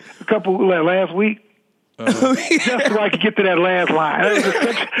that a couple last week, just so I could get to that last line.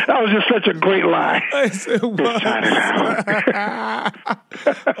 That was just such a great line. It's Chinatown.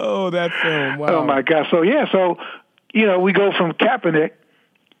 Oh, that film! Wow. Oh my God! So you know, we go from Kaepernick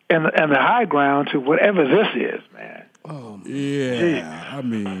and the high ground to whatever this is, man. Oh, yeah. Geez. I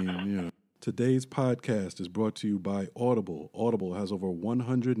mean, you know. Today's podcast is brought to you by Audible. Audible has over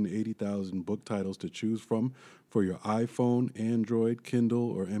 180,000 book titles to choose from for your iPhone, Android, Kindle,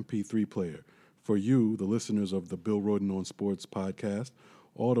 or MP3 player. For you, the listeners of the Bill Roden on Sports podcast,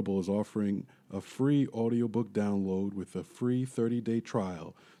 Audible is offering a free audiobook download with a free 30-day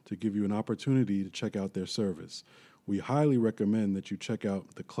trial to give you an opportunity to check out their service. We highly recommend that you check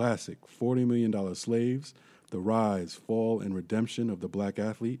out the classic $40 Million Slaves, The Rise, Fall, and Redemption of the Black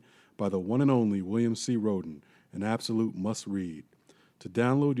Athlete, by the one and only William C. Roden, an absolute must-read. To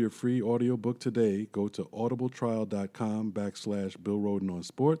download your free audiobook today, go to audibletrial.com/Bill Roden on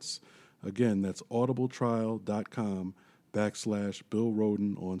Sports. Again, that's audibletrial.com/Bill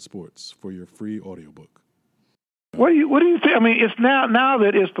Roden on Sports for your free audiobook. What do you think? I mean, it's now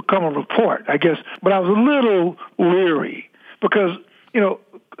that it's become a report, I guess, but I was a little leery because, you know,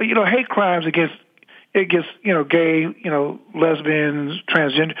 hate crimes against gay, lesbians,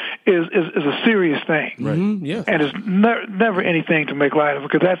 transgender is a serious thing. Right. Mm-hmm, yes. And it's never anything to make light of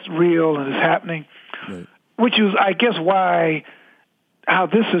because that's real and it's happening. Right. Which is, I guess, how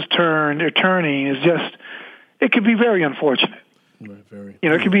this is turning is just, it could be very unfortunate. Right, very.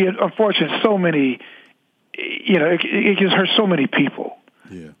 It could be unfortunate. So many, it just hurts so many people.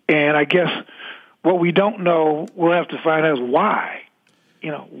 Yeah. And I guess what we don't know, we'll have to find out is why.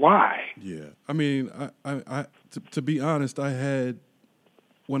 Why? Yeah. I mean, to be honest, when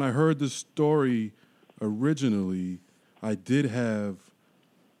I heard the story originally, I did have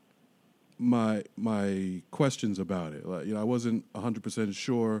my questions about it. Like, I wasn't 100%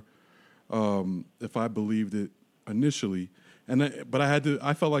 sure if I believed it initially. but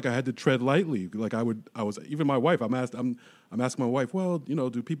I felt like I had to tread lightly. Like even my wife, I'm asking my wife, well,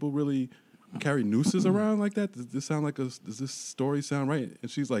 do people really carry nooses around like that? Does this story sound right? And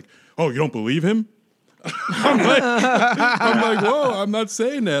she's like, oh, you don't believe him? I'm like, whoa, I'm not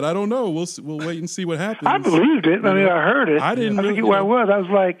saying that. I don't know. We'll wait and see what happens. I believed it. I heard it. I didn't. I forget where I was. I was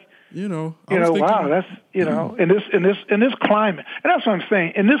like, wow, that's in this climate, and that's what I'm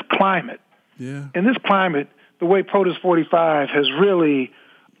saying. In this climate, the way POTUS 45 has really,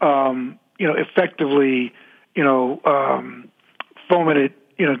 effectively, fomented,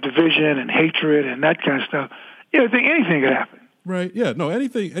 division and hatred and that kind of stuff. I think anything could happen. Right. Yeah. No.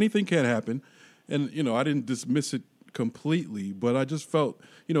 Anything can happen. And, I didn't dismiss it completely, but I just felt,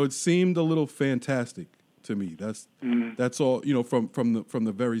 it seemed a little fantastic to me. That's all, from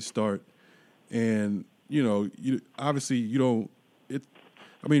the very start. And, obviously you don't, it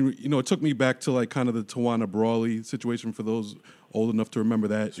took me back to like kind of the Tawana Brawley situation for those old enough to remember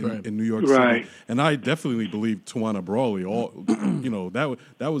that in New York City. And I definitely believe Tawana Brawley.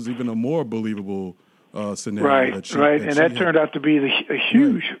 That was even a more believable scenario. That turned out to be a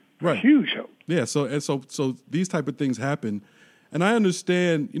huge hope. Yeah, so these type of things happen, and I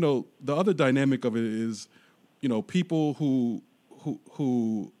understand. The other dynamic of it is, people who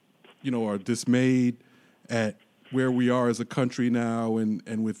are dismayed at where we are as a country now,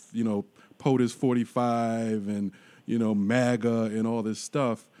 and with POTUS 45 and MAGA and all this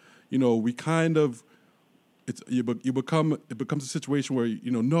stuff. We kind of it becomes a situation where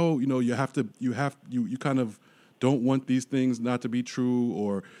you kind of don't want these things not to be true,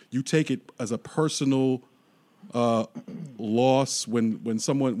 or you take it as a personal loss when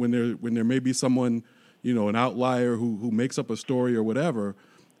there may be someone, an outlier who makes up a story or whatever,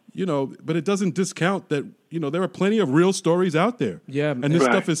 but it doesn't discount that, there are plenty of real stories out there. Yeah. And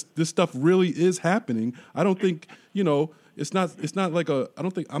this stuff really is happening. I don't think, it's not like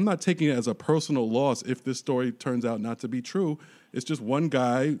I'm not taking it as a personal loss if this story turns out not to be true. It's just one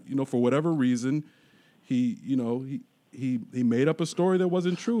guy, for whatever reason, he made up a story that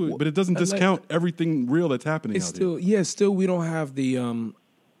wasn't true, but it doesn't discount everything real that's happening out here. Still we don't have the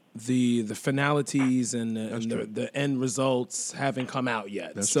finalities and the end results haven't come out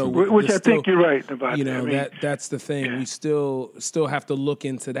yet. That's true. Which I think you're right about. That's the thing. Yeah. We still have to look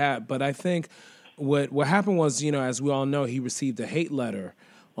into that. But I think what happened was, as we all know, he received a hate letter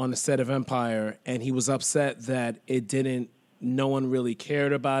on the set of Empire, and he was upset that no one really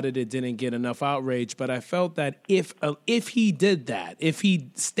cared about it. It didn't get enough outrage. But I felt that if he did that, if he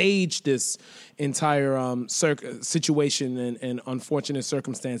staged this entire situation and unfortunate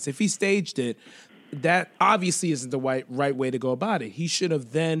circumstance, if he staged it, that obviously isn't the right way to go about it. He should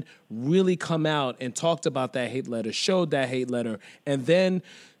have then really come out and talked about that hate letter, showed that hate letter, and then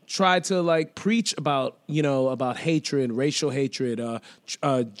tried to preach about hatred, racial hatred,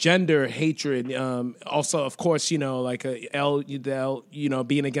 gender hatred. Also, of course, being against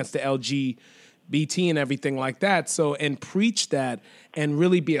the LGBT and everything like that. So, and preach that and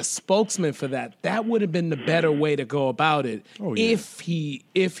really be a spokesman for that. That would have been the better way to go about it. Oh, yeah. If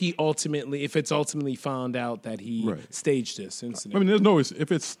it's ultimately found out that he staged this incident.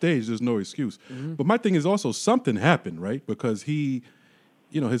 If it's staged, there's no excuse. Mm-hmm. But my thing is also something happened, right? Because he.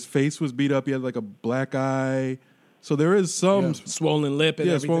 His face was beat up. He had like a black eye. So there is some swollen lip and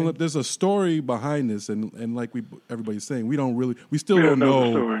everything. Swollen lip. There's a story behind this, and like everybody's saying, we still don't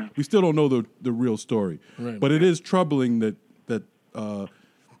know the real story. Right. But it is troubling that at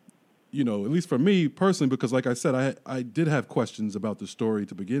least for me personally, because like I said, I did have questions about the story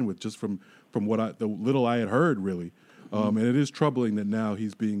to begin with, just from what the little I had heard, really. And it is troubling that now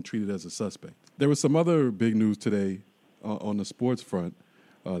he's being treated as a suspect. There was some other big news today on the sports front.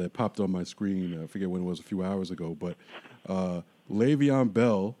 That popped on my screen. I forget when it was, a few hours ago. But Le'Veon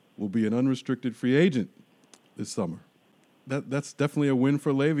Bell will be an unrestricted free agent this summer. That's definitely a win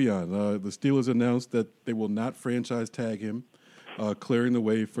for Le'Veon. The Steelers announced that they will not franchise tag him, clearing the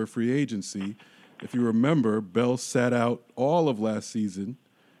way for free agency. If you remember, Bell sat out all of last season,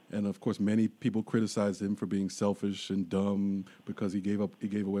 and of course, many people criticized him for being selfish and dumb because he gave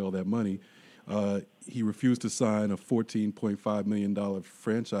away all that money. He refused to sign a $14.5 million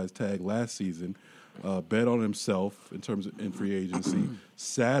franchise tag last season, bet on himself in free agency,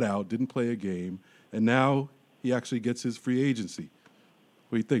 sat out, didn't play a game, and now he actually gets his free agency.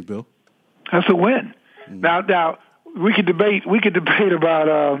 What do you think, Bill? That's a win. Mm-hmm. Now we could debate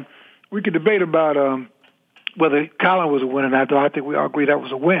about whether Colin was a win or not. Though I think we all agree that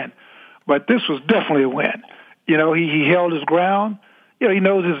was a win, but this was definitely a win. He held his ground. He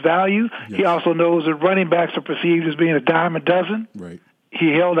knows his value. Yes. He also knows that running backs are perceived as being a dime a dozen. Right. He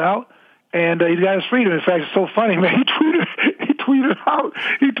held out, and he got his freedom. In fact, it's so funny, man. He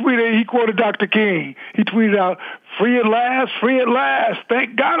tweeted out. He quoted Dr. King. He tweeted out, "Free at last, free at last.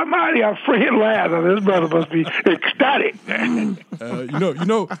 Thank God Almighty, I'm free at last." This brother must be ecstatic.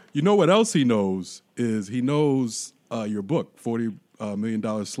 You know what else he knows is he knows your book, $40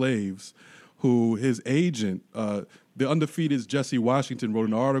 Million Slaves, who his agent, the undefeated Jesse Washington, wrote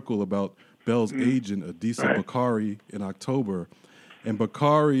an article about Bell's agent, Adisa Bakari, in October. And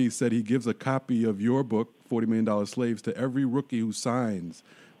Bakari said he gives a copy of your book, $40 Million Slaves, to every rookie who signs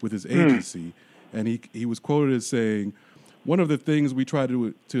with his agency. And he was quoted as saying, "One of the things we try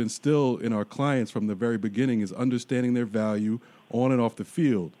to instill in our clients from the very beginning is understanding their value on and off the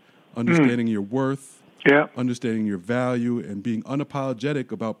field, understanding your worth, understanding your value, and being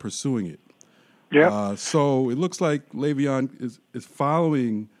unapologetic about pursuing it." So it looks like Le'Veon is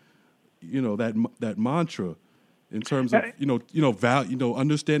following, that mantra in terms of value,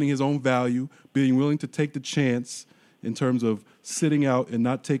 understanding his own value, being willing to take the chance in terms of sitting out and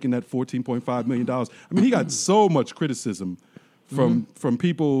not taking that $14.5 million. I mean, he got so much criticism from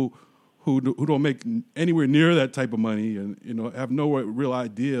people who don't make anywhere near that type of money and have no real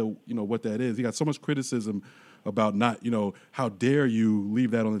idea what that is. He got so much criticism about not how dare you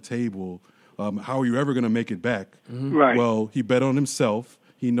leave that on the table. How are you ever going to make it back? Right. Well, he bet on himself.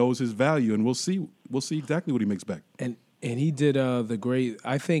 He knows his value, and we'll see exactly what he makes back. And he did the great.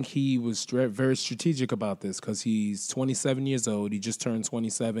 I think he was very strategic about this because he's 27 years old. He just turned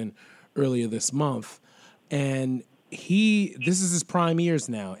 27 earlier this month, and this is his prime years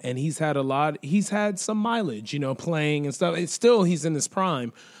now, and he's had some mileage, playing and stuff. It's still he's in his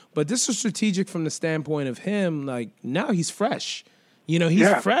prime, but this was strategic from the standpoint of him. Like now he's fresh. He's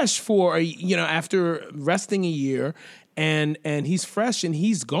fresh for after resting a year, and he's fresh, and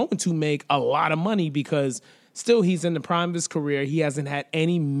he's going to make a lot of money because still he's in the prime of his career. He hasn't had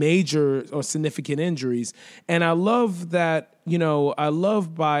any major or significant injuries, and I love that. I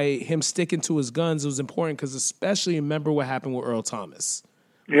love by him sticking to his guns. It was important because especially remember what happened with Earl Thomas.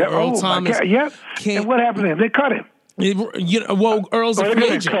 Yeah, Earl Thomas. And what happened to him? They cut him. Earl's a free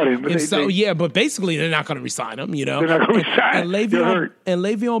agent. Cut him, but basically they're not going to resign him, They're not going to resign him. And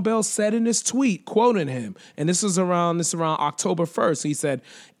Le'Veon Bell said in his tweet, quoting him, and this is around October 1st, he said,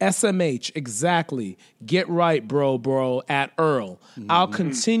 "SMH, exactly. Get right, bro, at Earl. I'll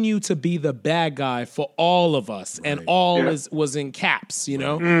continue to be the bad guy for all of us." Right. And all was in caps,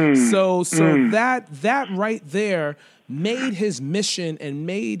 So that right there made his mission and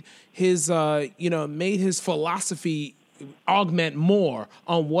made his philosophy augment more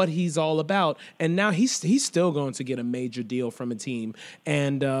on what he's all about. And now he's still going to get a major deal from a team.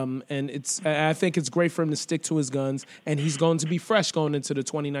 And I think it's great for him to stick to his guns, and he's going to be fresh going into the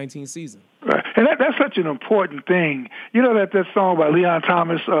 2019 season. Right. And that's such an important thing. That song by Leon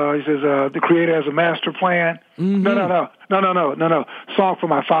Thomas, he says, "The Creator has a master plan." Mm-hmm. No. Song for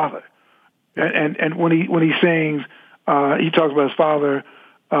my father. And when he sings, he talks about his father.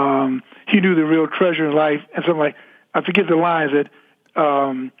 He knew the real treasure in life, and something like, I forget the lines that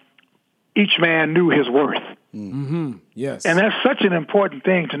each man knew his worth. Mm-hmm. Yes, and that's such an important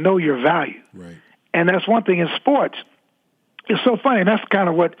thing to know your value. Right, and that's one thing in sports. It's so funny, and that's kind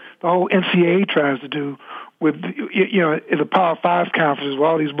of what the whole NCAA tries to do with in the Power Five conferences, where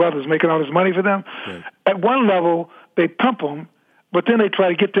all these brothers making all this money for them. Right. At one level, they pump them, but then they try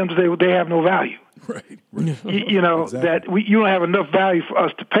to get them to say they have no value. Right. Exactly. That you don't have enough value for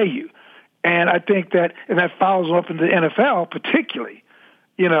us to pay you. And I think that follows up in the NFL particularly,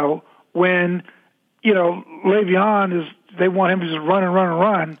 when, Le'Veon they want him to just run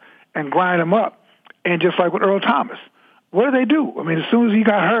and grind him up. And just like with Earl Thomas, what do? I mean, as soon as he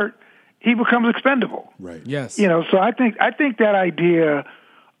got hurt, he becomes expendable. Right. Yes. So I think that idea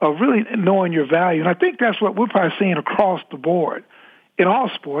of really knowing your value, and I think that's what we're probably seeing across the board in all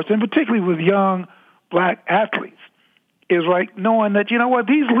sports, and particularly with young black athletes, is like knowing that,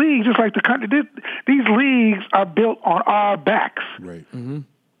 these leagues, just like the country, these leagues are built on our backs. Right. Mm-hmm.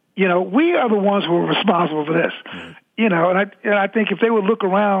 We are the ones who are responsible for this. Right. And I think if they would look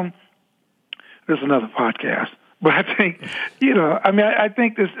around, there's another podcast, but I think, I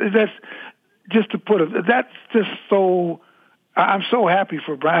think that's just to put it, that's just so, I'm so happy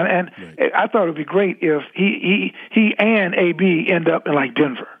for Brian. And right. I thought it would be great if he and AB end up in like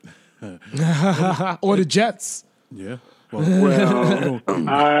Denver. Or the Jets. Yeah. Well,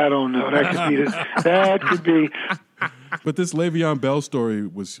 I don't know. That could be. But this Le'Veon Bell story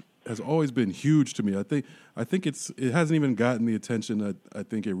has always been huge to me. I think it hasn't even gotten the attention that I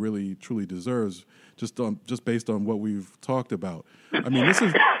think it really truly deserves, just based on what we've talked about. I mean, this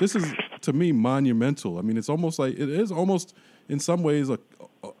is to me monumental. I mean, it is almost in some ways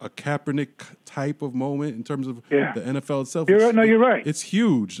a Kaepernick type of moment in terms of the NFL itself. You're right. No, you're right. It's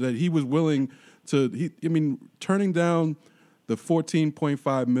huge that he was willing to. Turning down the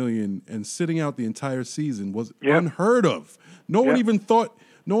 $14.5 million and sitting out the entire season was unheard of. No one even thought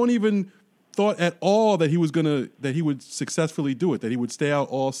at all that he would successfully do it, that he would stay out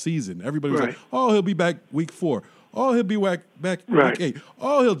all season. Everybody was like, "Oh, he'll be back week 4. Oh, he'll be back week 8.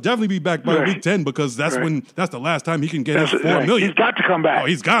 Oh, he'll definitely be back by week 10 because that's the last time he can get his $4 million. He's got to come back. Oh,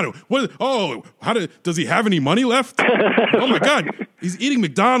 he's got to. Does he have any money left? Oh my God, he's eating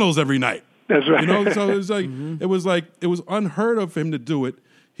McDonald's every night. That's right. So it was like it was unheard of for him to do it.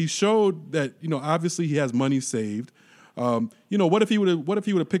 He showed that obviously he has money saved. What if he would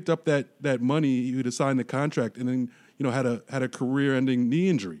have picked up that money? He would have signed the contract and then had a career-ending knee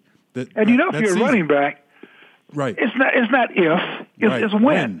injury. If you're a running back, right? It's not if, it's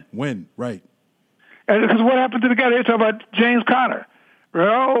when. When, right? Because what happened to the guy they talk about, James Conner?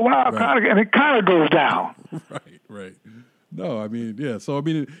 Oh wow, Conner, and then Conner goes down. Right. No, So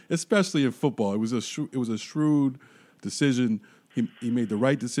especially in football, it was a shrewd decision. He made the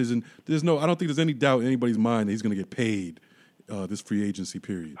right decision. I don't think there's any doubt in anybody's mind that he's going to get paid this free agency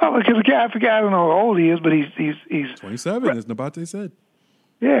period. Oh, because the guy, I don't know how old he is, but he's 27, as Nabate said.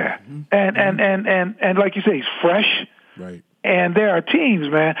 Yeah, and like you say, he's fresh. Right. And there are teams,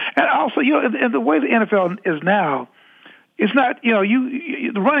 man, and also and the way the NFL is now, it's not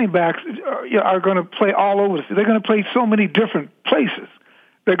the running backs are going to play all over. They're going to play so many different places.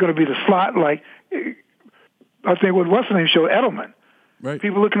 They're going to be the slot, like I think what's the name show Edelman. Right.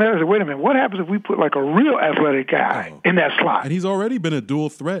 People looking at it and say, wait a minute, what happens if we put like a real athletic guy in that slot? And he's already been a dual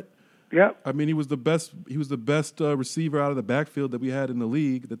threat. Yep. He was the best. He was the best receiver out of the backfield that we had in the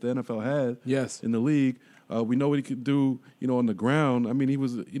league, that the NFL had. Yes. In the league, we know what he could do. on the ground. He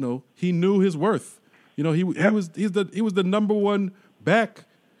was. He knew his worth. He was the number one back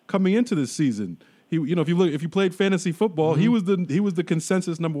coming into this season. If you played fantasy football, he was the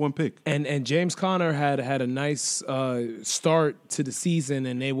consensus number one pick. And James Conner had a nice start to the season,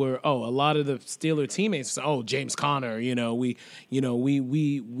 and they were a lot of the Steeler teammates. James Conner, we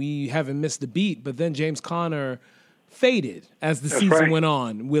haven't missed a beat. But then James Conner faded as the season went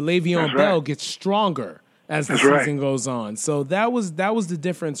on. Where Le'Veon Bell gets stronger as the season goes on. So that was the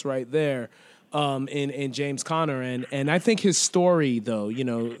difference right there. In James Conner, and I think his story, though,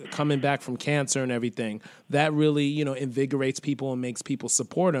 coming back from cancer and everything, that really, invigorates people and makes people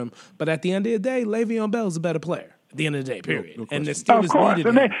support him. But at the end of the day, Le'Veon Bell is a better player. At the end of the day, period. No and the Steelers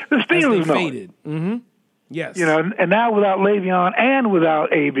needed him. The Steelers faded. Mm-hmm. Yes. And now without Le'Veon and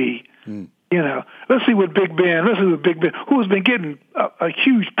without AB, let's see what Big Ben, who's been getting a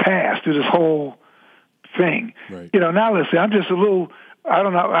huge pass through this whole thing. Right. Now let's see. I'm just a little. I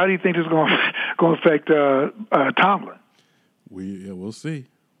don't know. How do you think this is going to affect Tomlin? We'll see.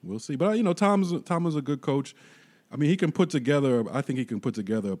 We'll see. But Tomlin's a good coach. He can put together. I think he can put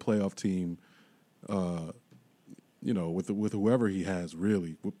together a playoff team. With whoever he has,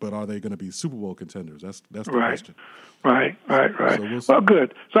 really. But are they going to be Super Bowl contenders? That's the question. Right. So well,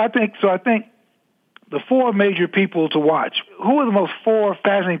 good. So I think the 4 major people to watch. Who are the most 4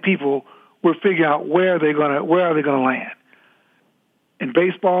 fascinating people? We're figuring out where are they going to land. In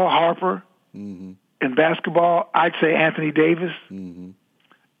baseball, Harper. Mm-hmm. In basketball, I'd say Anthony Davis. Mm-hmm.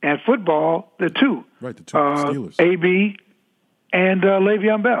 And football, the 2. Right, the 2 Steelers. AB and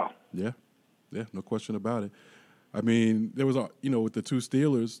Le'Veon Bell. Yeah, no question about it. There was, with the 2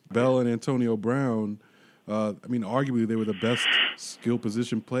 Steelers, Bell and Antonio Brown, arguably they were the best skill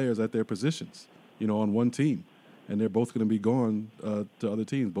position players at their positions, on one team. And they're both going to be gone to other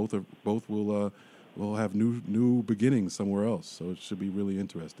teams. Both will have new beginnings somewhere else. So it should be really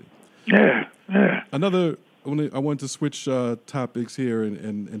interesting. Yeah. I wanted to switch topics here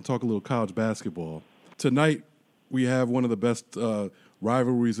and talk a little college basketball. Tonight, we have one of the best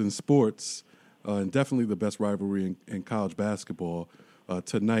rivalries in sports, and definitely the best rivalry in college basketball.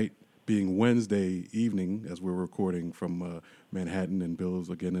 Tonight being Wednesday evening, as we're recording from Manhattan, and Bill's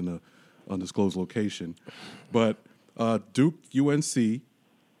again in an undisclosed location. But Duke, UNC,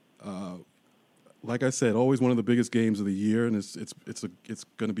 like I said, always one of the biggest games of the year, and it's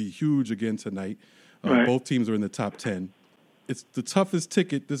going to be huge again tonight. Right. Both teams are in the top 10. It's the toughest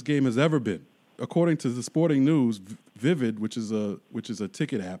ticket this game has ever been, according to the Sporting News. Vivid, which is a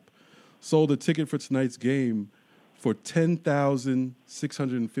ticket app, sold a ticket for tonight's game for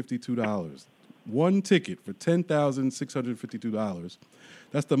 $10,652. One ticket for $10,652.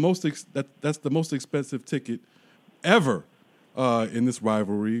 That's the most expensive ticket ever. In this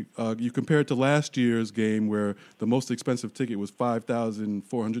rivalry, you compare it to last year's game where the most expensive ticket was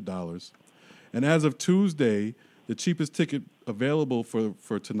 $5,400. And as of Tuesday, the cheapest ticket available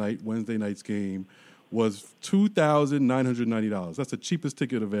for tonight, Wednesday night's game, was $2,990. That's the cheapest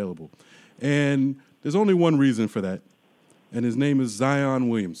ticket available. And there's only one reason for that, and his name is Zion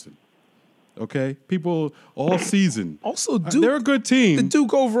Williamson. Okay, people all season. Also, Duke, they're a good team. The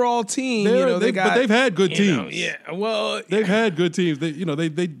Duke overall team, but they've had good teams. They've had good teams. They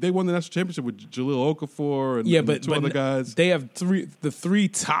won the national championship with Jahlil Okafor and two other guys. They have the three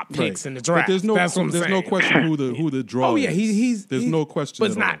top picks in the draft. But there's no question who the draw. Is. There's no question.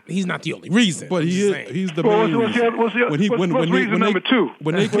 But he's not the only reason. But he's the main reason. What's reason number two?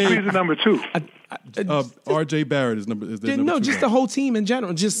 Reason number two? R.J. Barrett is number. No, just the whole team in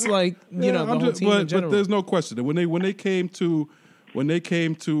general. Just like the whole team in general. But there's no question that when they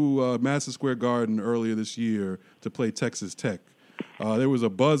came to Madison Square Garden earlier this year to play Texas Tech, there was a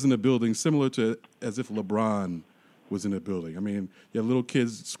buzz in the building similar to as if LeBron was in the building. I mean, you have little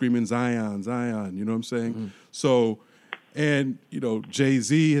kids screaming Zion, Zion. You know what I'm saying? Mm-hmm. So, and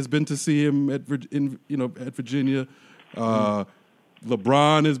Jay-Z has been to see him at Virginia.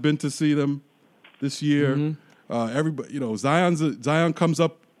 LeBron has been to see them this year. Mm-hmm. Everybody, Zion comes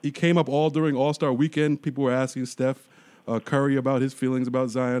up. He came up all during All-Star Weekend. People were asking Steph Curry about his feelings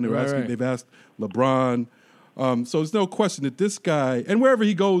about Zion. They've asked LeBron. So there's no question that this guy, and wherever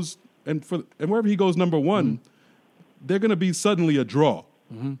he goes, wherever he goes number one, they're going to be suddenly a draw.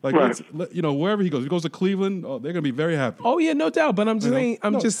 Mm-hmm. Wherever he goes to Cleveland, they're going to be very happy. Oh yeah, no doubt. But I'm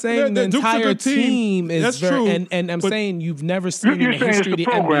just saying the entire team is That's true. And I'm saying you've never seen in the history of the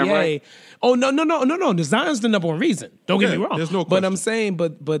NBA. Right? Oh no. The Zion's the number one reason. Don't get me wrong. There's no question. But I'm saying,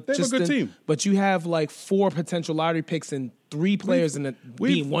 but they just have a good team. But you have like 4 potential lottery picks and 3 players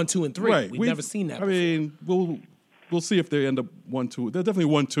being 1, 2, and 3. Right. We've never seen that. I mean, we'll see if they end up 1, 2. They're definitely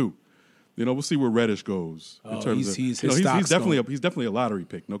 1, 2. We'll see where Reddish goes in terms of he's definitely a lottery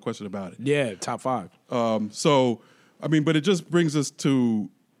pick, no question about it. Yeah, top 5. But it just brings us to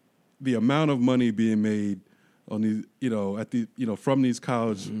the amount of money being made on these, from these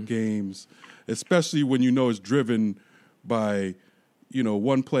college games, especially when it's driven by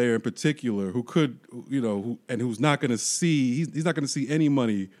one player in particular who could who's not going to see he's not going to see any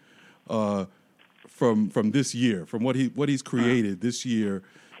money from this year, from what he's created this year.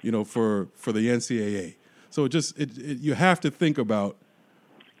 For the NCAA. So you have to think about,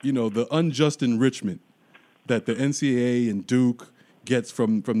 the unjust enrichment that the NCAA and Duke gets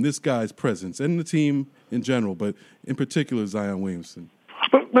from this guy's presence and the team in general, but in particular Zion Williamson.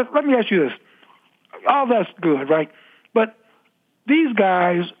 But let me ask you this. All that's good, right? But these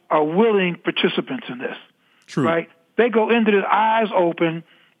guys are willing participants in this. True. Right? They go into this eyes open,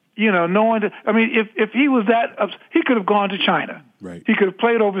 knowing that, if he was he could have gone to China. Right. He could have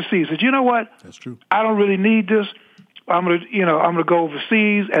played overseas. Said, you know what? That's true. I don't really need this. I'm gonna go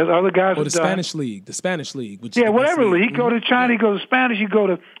overseas as other guys have done. The Spanish League. Whatever league. Go to China, go to Spanish, you go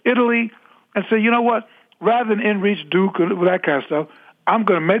to Italy, and say, you know what? Rather than enrich Duke or that kind of stuff, I'm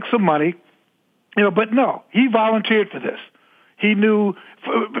going to make some money. But no, he volunteered for this. He knew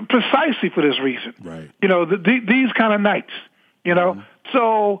precisely for this reason. Right. These kind of nights.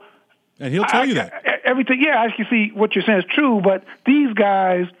 So. And he'll tell you that. Everything, I can see what you're saying is true, but these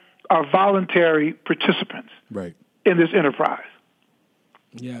guys are voluntary participants in this enterprise.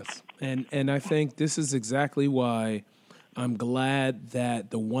 Yes, and I think this is exactly why I'm glad that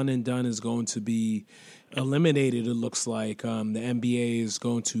the one and done is going to be eliminated, it looks like. The NBA is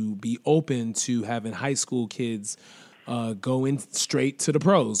going to be open to having high school kids go in straight to the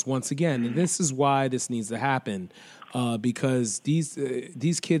pros once again. And this is why this needs to happen. Because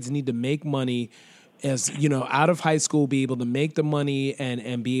these kids need to make money out of high school, be able to make the money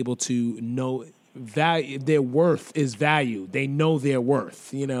and be able to know their worth is value. They know their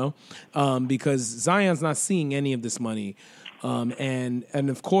worth, because Zion's not seeing any of this money. And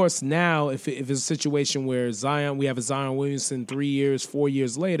of course now if it's a situation where we have a Zion Williamson 3 years, 4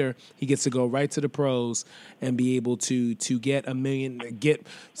 years later, he gets to go right to the pros and be able to get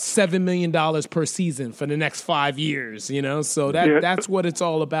 $7 million per season for the next 5 years, so that's what it's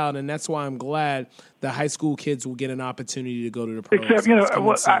all about. And that's why I'm glad the high school kids will get an opportunity to go to the pros.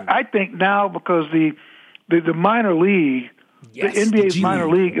 Except, I think now because the minor league, the NBA's minor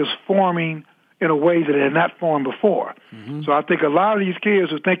league is forming in a way that it had not formed before. Mm-hmm. So I think a lot of these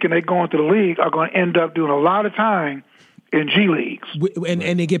kids who are thinking they're going to the league are going to end up doing a lot of time in G leagues. And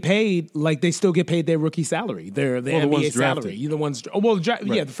they get paid, like they still get paid their rookie salary, their NBA salary. You're the ones,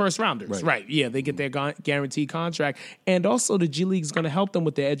 the first rounders. Right. Yeah, they get their guaranteed contract. And also the G League is going to help them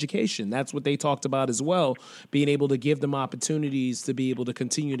with their education. That's what they talked about as well, being able to give them opportunities to be able to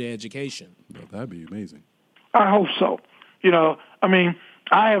continue their education. Well, that'd be amazing. I hope so.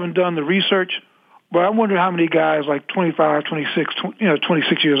 I haven't done the research But I wonder how many guys like 25, 26,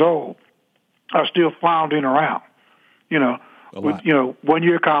 26 years old are still floundering around, with, 1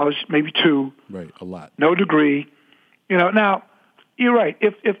 year of college, maybe 2. Right, a lot. No degree. Now, you're right.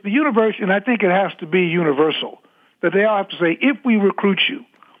 If the university, and I think it has to be universal, that they all have to say, if we recruit you,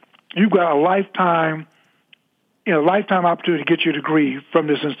 you've got a lifetime opportunity to get your degree from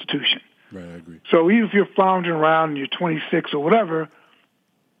this institution. Right, I agree. So even if you're floundering around and you're 26 or whatever,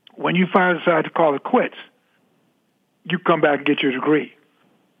 when you finally decide to call it quits, you come back and get your degree.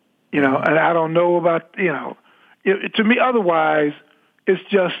 And I don't know about, to me, otherwise, it's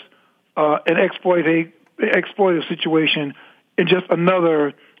just an exploitative situation and just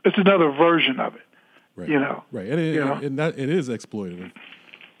another version of it. Right. Right. And that it is exploitative.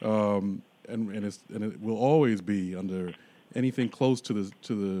 And it will always be under anything close to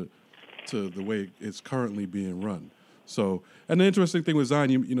the way it's currently being run. So, and the interesting thing with Zion,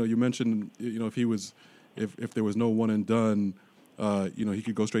 you mentioned, if there was no one and done, he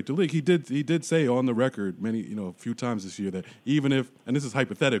could go straight to the league. He did say on the record a few times this year that even if, and this is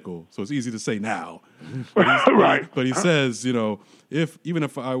hypothetical, so it's easy to say now, right? But he says, even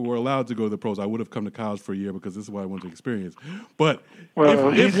if I were allowed to go to the pros, I would have come to college for a year because this is what I wanted to experience. But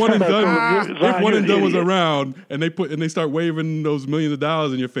if one and done was around and they start waving those millions of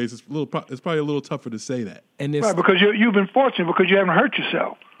dollars in your face, it's probably a little tougher to say that. And because you've been fortunate because you haven't hurt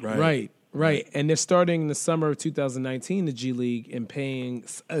yourself. Right. And they're starting in the summer of 2019, the G League, and paying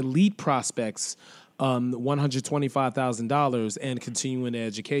elite prospects $125,000 and continuing their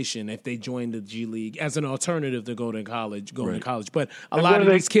education if they join the G League as an alternative to going to college. But a lot of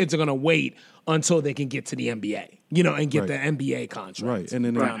these kids are going to wait until they can get to the NBA, and get the NBA contract. Right. And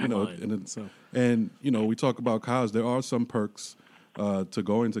then, we talk about college. There are some perks to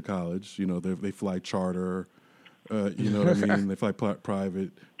going to college. They fly charter. You know what I mean? They fly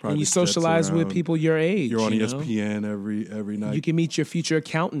private. And you socialize with people your age. You're on ESPN every night. You can meet your future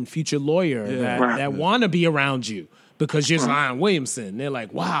accountant, future lawyer that want to be around you because you're Zion Williamson. They're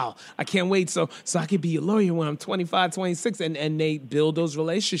like, wow, I can't wait so I can be your lawyer when I'm 25, 26. And they build those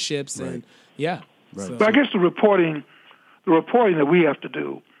relationships. Right. And, yeah. Right. So I guess the reporting that we have to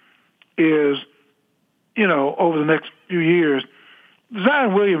do is, over the next few years,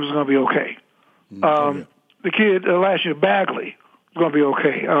 Zion Williams is going to be okay. The kid last year, Bagley, is going to be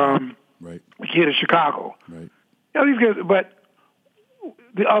okay. Right. The kid in Chicago. Right. These guys, but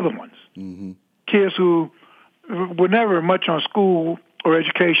the other ones, kids who were never much on school or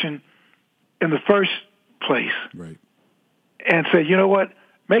education in the first place, right, and said, you know what,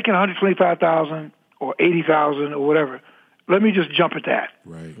 making $125,000 or $80,000 or whatever, let me just jump at that.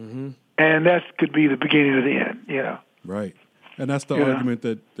 Right. And that could be the beginning of the end. Right. And that's the argument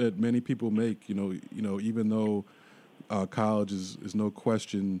that many people make, even though college is no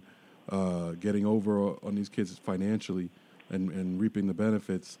question getting over on these kids financially and reaping the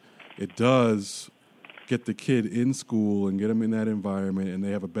benefits, it does get the kid in school and get them in that environment, and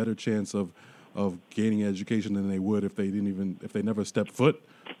they have a better chance of gaining education than they would if they never stepped foot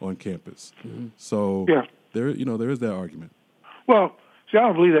on campus. So there is that argument. Well, see, I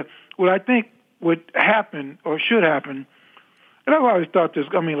don't believe that. What I think would happen or should happen, and I've always thought this,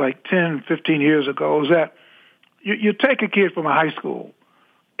 like 10, 15 years ago, is that you take a kid from a high school,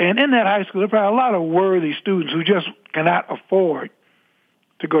 and in that high school, there are probably a lot of worthy students who just cannot afford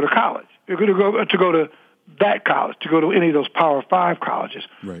to go to college. They're going to go to that college, to go to any of those Power 5 colleges.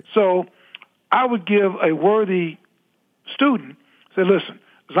 Right. So I would give a worthy student, say, listen,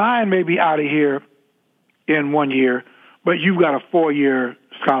 Zion may be out of here in 1 year, but you've got a 4-year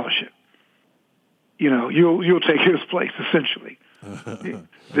scholarship. You'll take his place, essentially.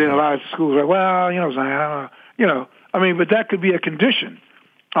 Then a lot of schools are like, well, Zion, but that could be a condition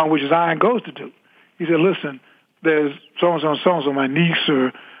on which Zion goes to do. He said, listen, there's so-and-so, my niece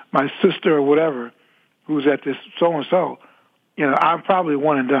or my sister or whatever, who's at this so-and-so. I'm probably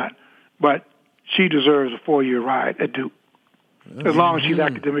one and done, but she deserves a 4-year ride at Duke. As long as she's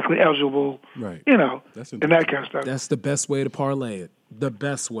academically eligible, right. And that kind of stuff. That's the best way to parlay it. The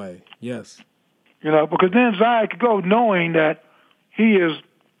best way, yes. Because then Zion could go knowing that he has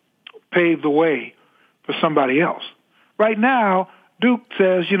paved the way for somebody else. Right now, Duke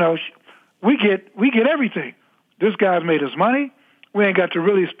says, we get everything. This guy's made us money. We ain't got to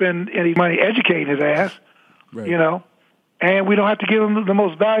really spend any money educating his ass, right. And we don't have to give him the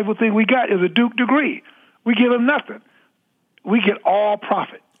most valuable thing we got is a Duke degree. We give him nothing. We get all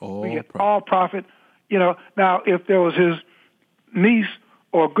profit. All profit. Now, if there was his niece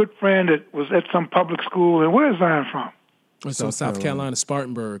or a good friend that was at some public school, and where's Zion from? South Carolina,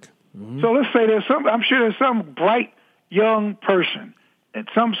 Spartanburg. So let's say I'm sure there's some bright young person at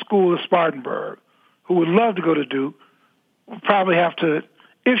some school at Spartanburg who would love to go to Duke would probably have to,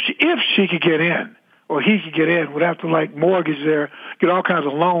 if she could get in or he could get in, would have to like mortgage there, get all kinds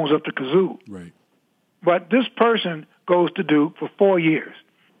of loans up the kazoo. Right. But this person goes to Duke for 4 years.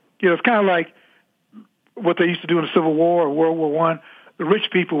 It's kind of like what they used to do in the Civil War or World War I. The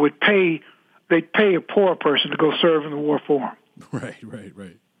rich people would pay a poor person to go serve in the war for them. Right.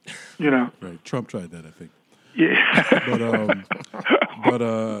 Right. Trump tried that, I think. Yeah. But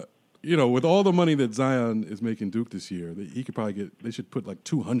with all the money that Zion is making Duke this year, he could probably they should put like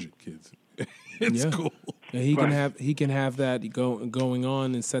 200 kids in school. Yeah, he can have that going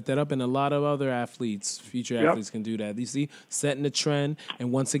on and set that up, and a lot of other future athletes can do that. You see, setting the trend,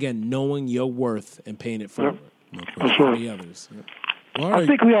 and once again, knowing your worth and paying it forward for the others. Yep. All right. I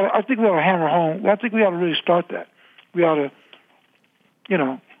think we ought to hammer home. I think we ought to really start that. We ought to,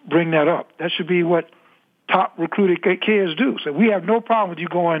 bring that up. That should be what top recruited kids do. So we have no problem with you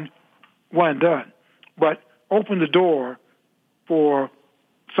going one and done, but open the door for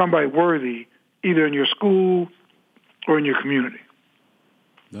somebody worthy, either in your school or in your community.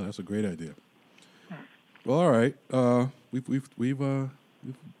 No, that's a great idea. Well, all right. We've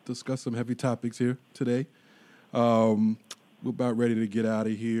discussed some heavy topics here today. We're about ready to get out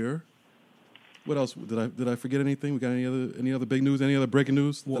of here. What else? Did I forget anything? We got any other big news? Any other breaking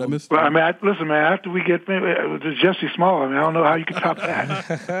news that I missed? Well, I mean, listen, man. After we get Jesse Small, I mean, I don't know how you can top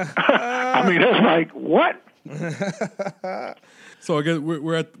that. I mean, that's like what? So I guess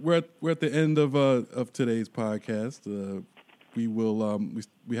we're at the end of today's podcast. We will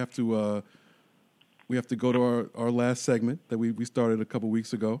we have to go to our last segment that we started a couple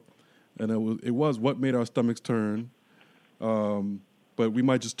weeks ago, and it was what made our stomachs turn. But we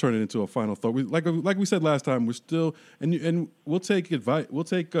might just turn it into a final thought. Like we said last time, we're still and we'll take advice. We'll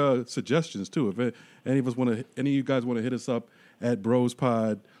take suggestions too. If any of you guys want to hit us up at Bros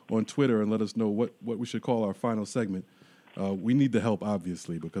Pod on Twitter and let us know what we should call our final segment. We need the help,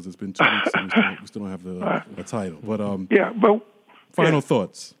 obviously, because it's been 2 weeks and we still don't have a title. But final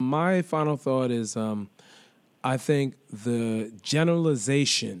thoughts. My final thought is I think the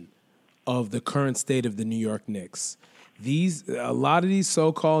generalization of the current state of the New York Knicks. A lot of these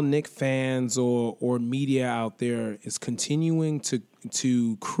so-called Knicks fans or media out there is continuing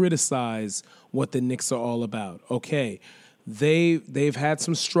to criticize what the Knicks are all about. Okay, they've had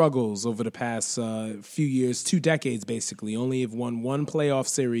some struggles over the past few years, 2 decades basically. Only have won one playoff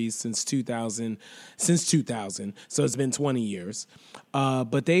series since 2000. So it's been 20 years.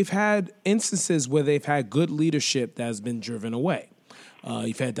 But they've had instances where they've had good leadership that has been driven away.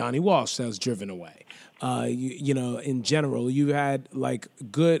 You've had Donnie Walsh that was driven away. In general, you had like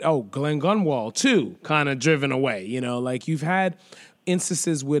Glenn Gunwald too, kind of driven away. You've had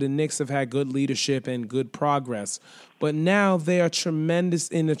instances where the Knicks have had good leadership and good progress, but now they are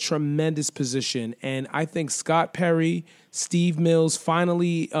in a tremendous position. And I think Scott Perry, Steve Mills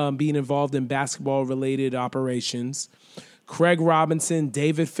finally being involved in basketball-related operations, Craig Robinson,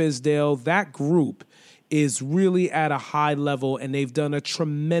 David Fizdale, that group is really at a high level, and they've done a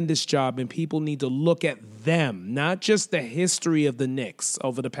tremendous job, and people need to look at them, not just the history of the Knicks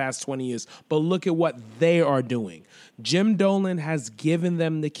over the past 20 years, but look at what they are doing. Jim Dolan has given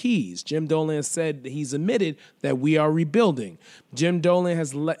them the keys. Jim Dolan has said he's admitted that we are rebuilding. Jim Dolan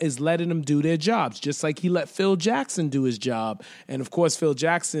is letting them do their jobs, just like he let Phil Jackson do his job. And, of course, Phil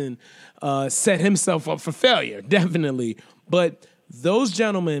Jackson set himself up for failure, definitely. But those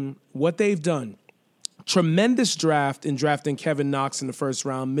gentlemen, what they've done, tremendous draft in drafting Kevin Knox in the first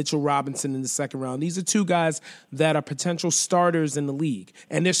round, Mitchell Robinson in the second round. These are 2 guys that are potential starters in the league,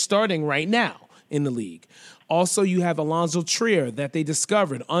 and they're starting right now in the league. Also, you have Alonzo Trier that they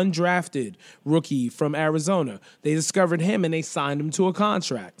discovered, undrafted rookie from Arizona. They discovered him and they signed him to a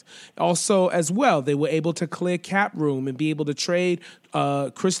contract. Also, as well, they were able to clear cap room and be able to trade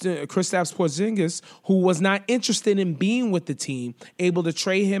Kristaps Porzingis, who was not interested in being with the team, able to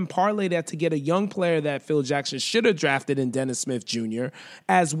trade him, parlay that to get a young player that Phil Jackson should have drafted in Dennis Smith Jr.,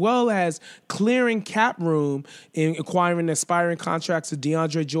 as well as clearing cap room in acquiring aspiring contracts of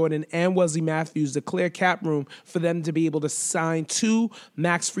DeAndre Jordan and Wesley Matthews to clear cap room for them to be able to sign 2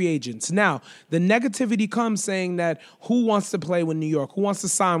 max free agents. Now, the negativity comes saying that who wants to play with New York? Who wants to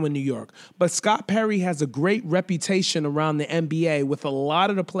sign with New York? But Scott Perry has a great reputation around the NBA with a lot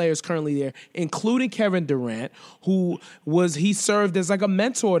of the players currently there, including Kevin Durant, he served as like a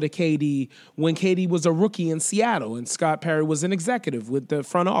mentor to KD when KD was a rookie in Seattle, and Scott Perry was an executive with the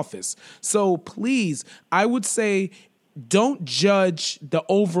front office. So please, I would say don't judge the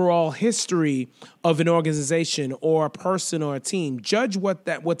overall history of an organization or a person or a team. Judge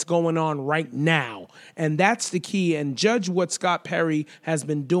what's going on right now. And that's the key. And judge what Scott Perry has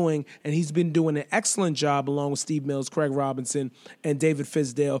been doing. And he's been doing an excellent job along with Steve Mills, Craig Robinson, and David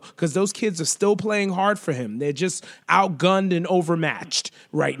Fizdale, because those kids are still playing hard for him. They're just outgunned and overmatched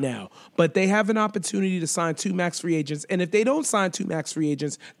right now. But they have an opportunity to sign 2 max free agents. And if they don't sign 2 max free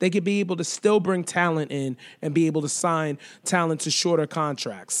agents, they could be able to still bring talent in and be able to sign talent to shorter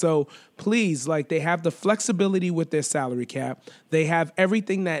contracts. So please, they have the flexibility with their salary cap. They have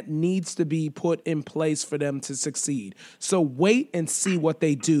everything that needs to be put in place for them to succeed. So wait and see what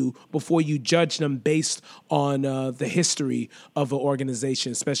they do before you judge them based on the history of an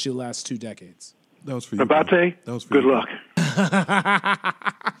organization, especially the last 2 decades. That was for you. Nabate, that was for good you. luck.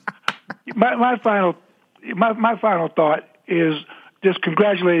 my final thought is just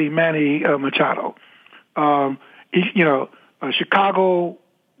congratulating Manny Machado. Chicago,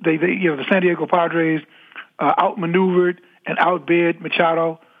 the San Diego Padres outmaneuvered and outbid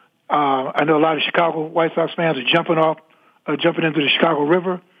Machado. I know a lot of Chicago White Sox fans are jumping into the Chicago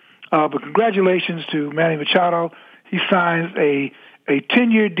River. But congratulations to Manny Machado. He signs a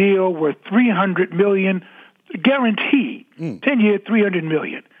 10-year deal worth $300 million, guaranteed. 10-year, $300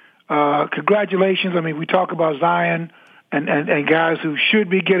 million. Congratulations. I mean, we talk about Zion and guys who should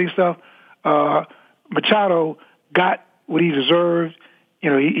be getting stuff. Machado got what he deserved.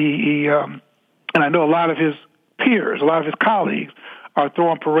 And I know a lot of his peers, a lot of his colleagues are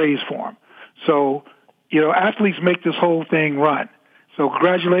throwing parades for him. So, athletes make this whole thing run. So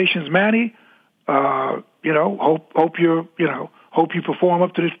congratulations, Manny. Hope you perform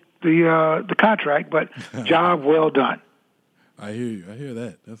up to the contract, but job well done. I hear you. I hear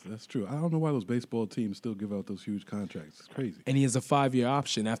that. That's true. I don't know why those baseball teams still give out those huge contracts. It's crazy. And he has a 5-year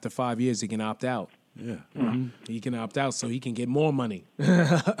option. After 5 years, he can opt out. Yeah. Mm-hmm. He can opt out so he can get more money.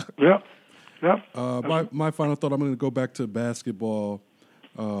 Yep. My final thought, I'm going to go back to basketball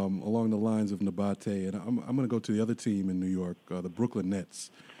along the lines of Nabate, and I'm going to go to the other team in New York, the Brooklyn Nets.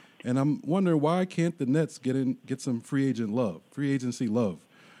 And I'm wondering, why can't the Nets get some free agency love?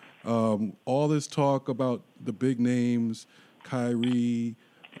 All this talk about the big names, Kyrie,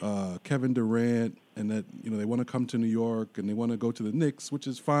 Kevin Durant, and that they want to come to New York and they want to go to the Knicks, which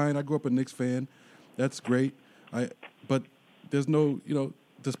is fine. I grew up a Knicks fan. That's great. But there's no,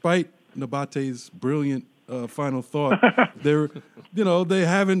 despite Nabate's brilliant final thought, they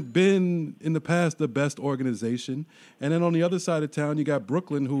haven't been in the past the best organization. And then on the other side of town, you got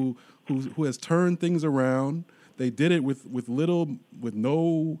Brooklyn, who has turned things around. They did it with no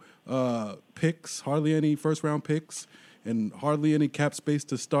picks, hardly any first round picks, and hardly any cap space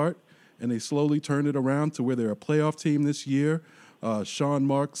to start. And they slowly turned it around to where they're a playoff team this year. Sean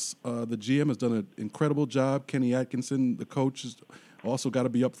Marks, the GM, has done an incredible job. Kenny Atkinson, the coach, has also got to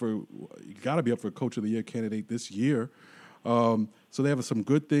be up for Coach of the Year candidate this year. So they have some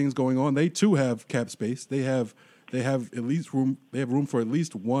good things going on. They too have cap space. They have at least room. They have room for at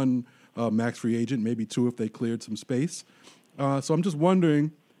least one max free agent, maybe 2 if they cleared some space. So I'm just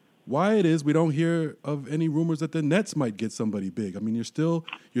wondering why it is we don't hear of any rumors that the Nets might get somebody big. I mean,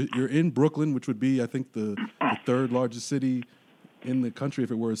 you're in Brooklyn, which would be, I think, the 3rd largest city in the country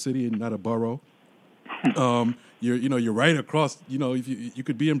if it were a city and not a borough. You're right across. If you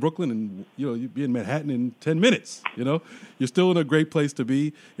could be in Brooklyn and you'd be in Manhattan in 10 minutes. You're still in a great place to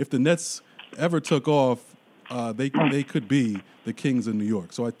be. If the Nets ever took off, they could be the Kings of New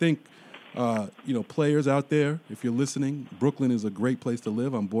York. So I think. Players out there, if you're listening, Brooklyn is a great place to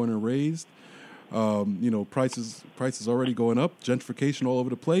live. I'm born and raised. Prices already going up. Gentrification all over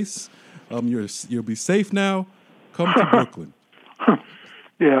the place. You'll be safe now. Come to Brooklyn.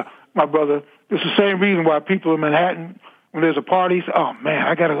 Yeah, my brother. It's the same reason why people in Manhattan, when there's a party, say, "Oh man,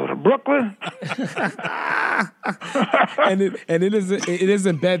 I got to go to Brooklyn." and it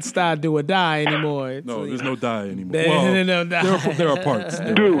isn't Bed-Stuy do or die anymore. There's no die anymore. No die. There are parts.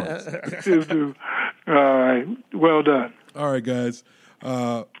 Do. All right. Well done. All right, guys.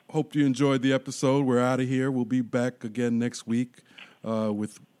 Hope you enjoyed the episode. We're out of here. We'll be back again next week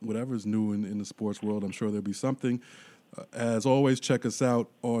with whatever's new in the sports world. I'm sure there'll be something. As always, check us out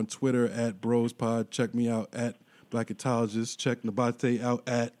on Twitter at BrosPod. Check me out at Blacketologist. Check Nabate out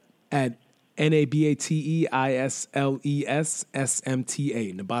at NABATEISLES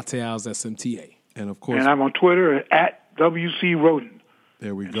SMTA. Nabate Isles SMTA. And of course, and I'm on Twitter at WC Roden.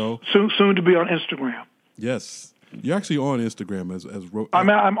 There we go. Soon to be on Instagram. Yes, you're actually on Instagram as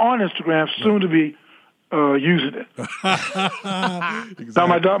I'm on Instagram. Soon to be using it. Exactly. Now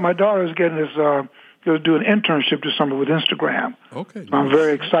my daughter is getting this going to do an internship this summer with Instagram. Okay. So I'm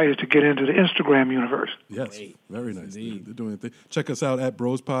very excited to get into the Instagram universe. Yes, Great. very nice. Indeed. They're doing it. Check us out at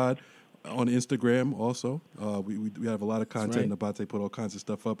Bros Pod on Instagram also. We have a lot of content. right. Nabate put all kinds of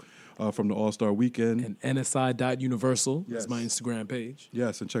stuff up from the All-Star Weekend. And NSI.Universal Yes. is my Instagram page.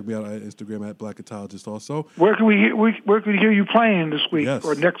 Yes, and check me out at Instagram at Blackatologist also. Where can we hear you playing this week Yes.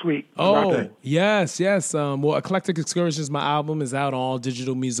 or next week? Oh, Okay. yes. Well, Eclectic Excursions, my album, is out on all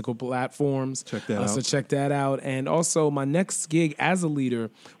digital musical platforms. Check that out. So check that out. And also, my next gig as a leader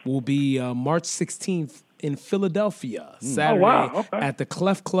will be March 16th in Philadelphia, Saturday Okay. at the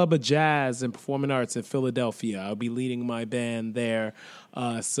Clef Club of Jazz and Performing Arts in Philadelphia. I'll be leading my band there.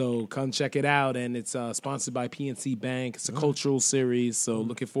 So come check it out. And it's sponsored by PNC Bank. It's a cultural series. So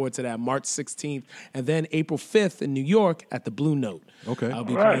looking forward to that March 16th. And then April 5th in New York at the Blue Note. Okay. I'll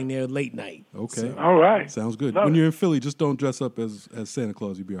be All right. playing there late night. Okay. All right. Sounds good. Love When it. you're in Philly, just don't dress up as Santa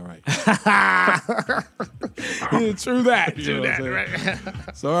Claus. You'll be all right. Yeah, true that. You True know what I'm that. saying?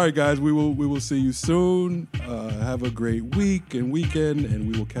 Right. So, all right, guys, we will see you soon. Have a great week and weekend,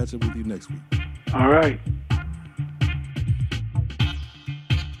 and we will catch up with you next week. All right.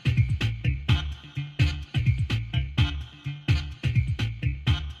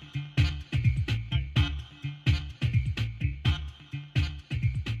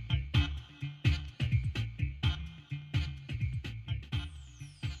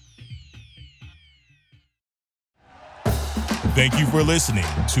 Thank you for listening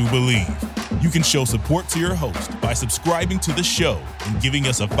to Believe. You can show support to your host by subscribing to the show and giving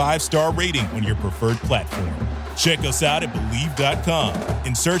us a 5-star rating on your preferred platform. Check us out at Believe.com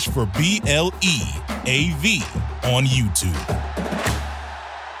and search for BLEAV on YouTube.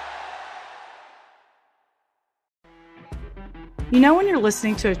 You know when you're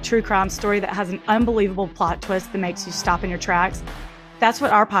listening to a true crime story that has an unbelievable plot twist that makes you stop in your tracks? That's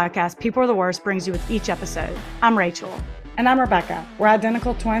what our podcast, People Are the Worst, brings you with each episode. I'm Rachel. And I'm Rebecca. We're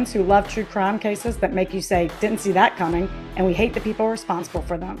identical twins who love true crime cases that make you say, didn't see that coming, and we hate the people responsible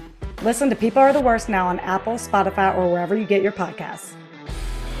for them. Listen to People Are the Worst now on Apple, Spotify, or wherever you get your podcasts.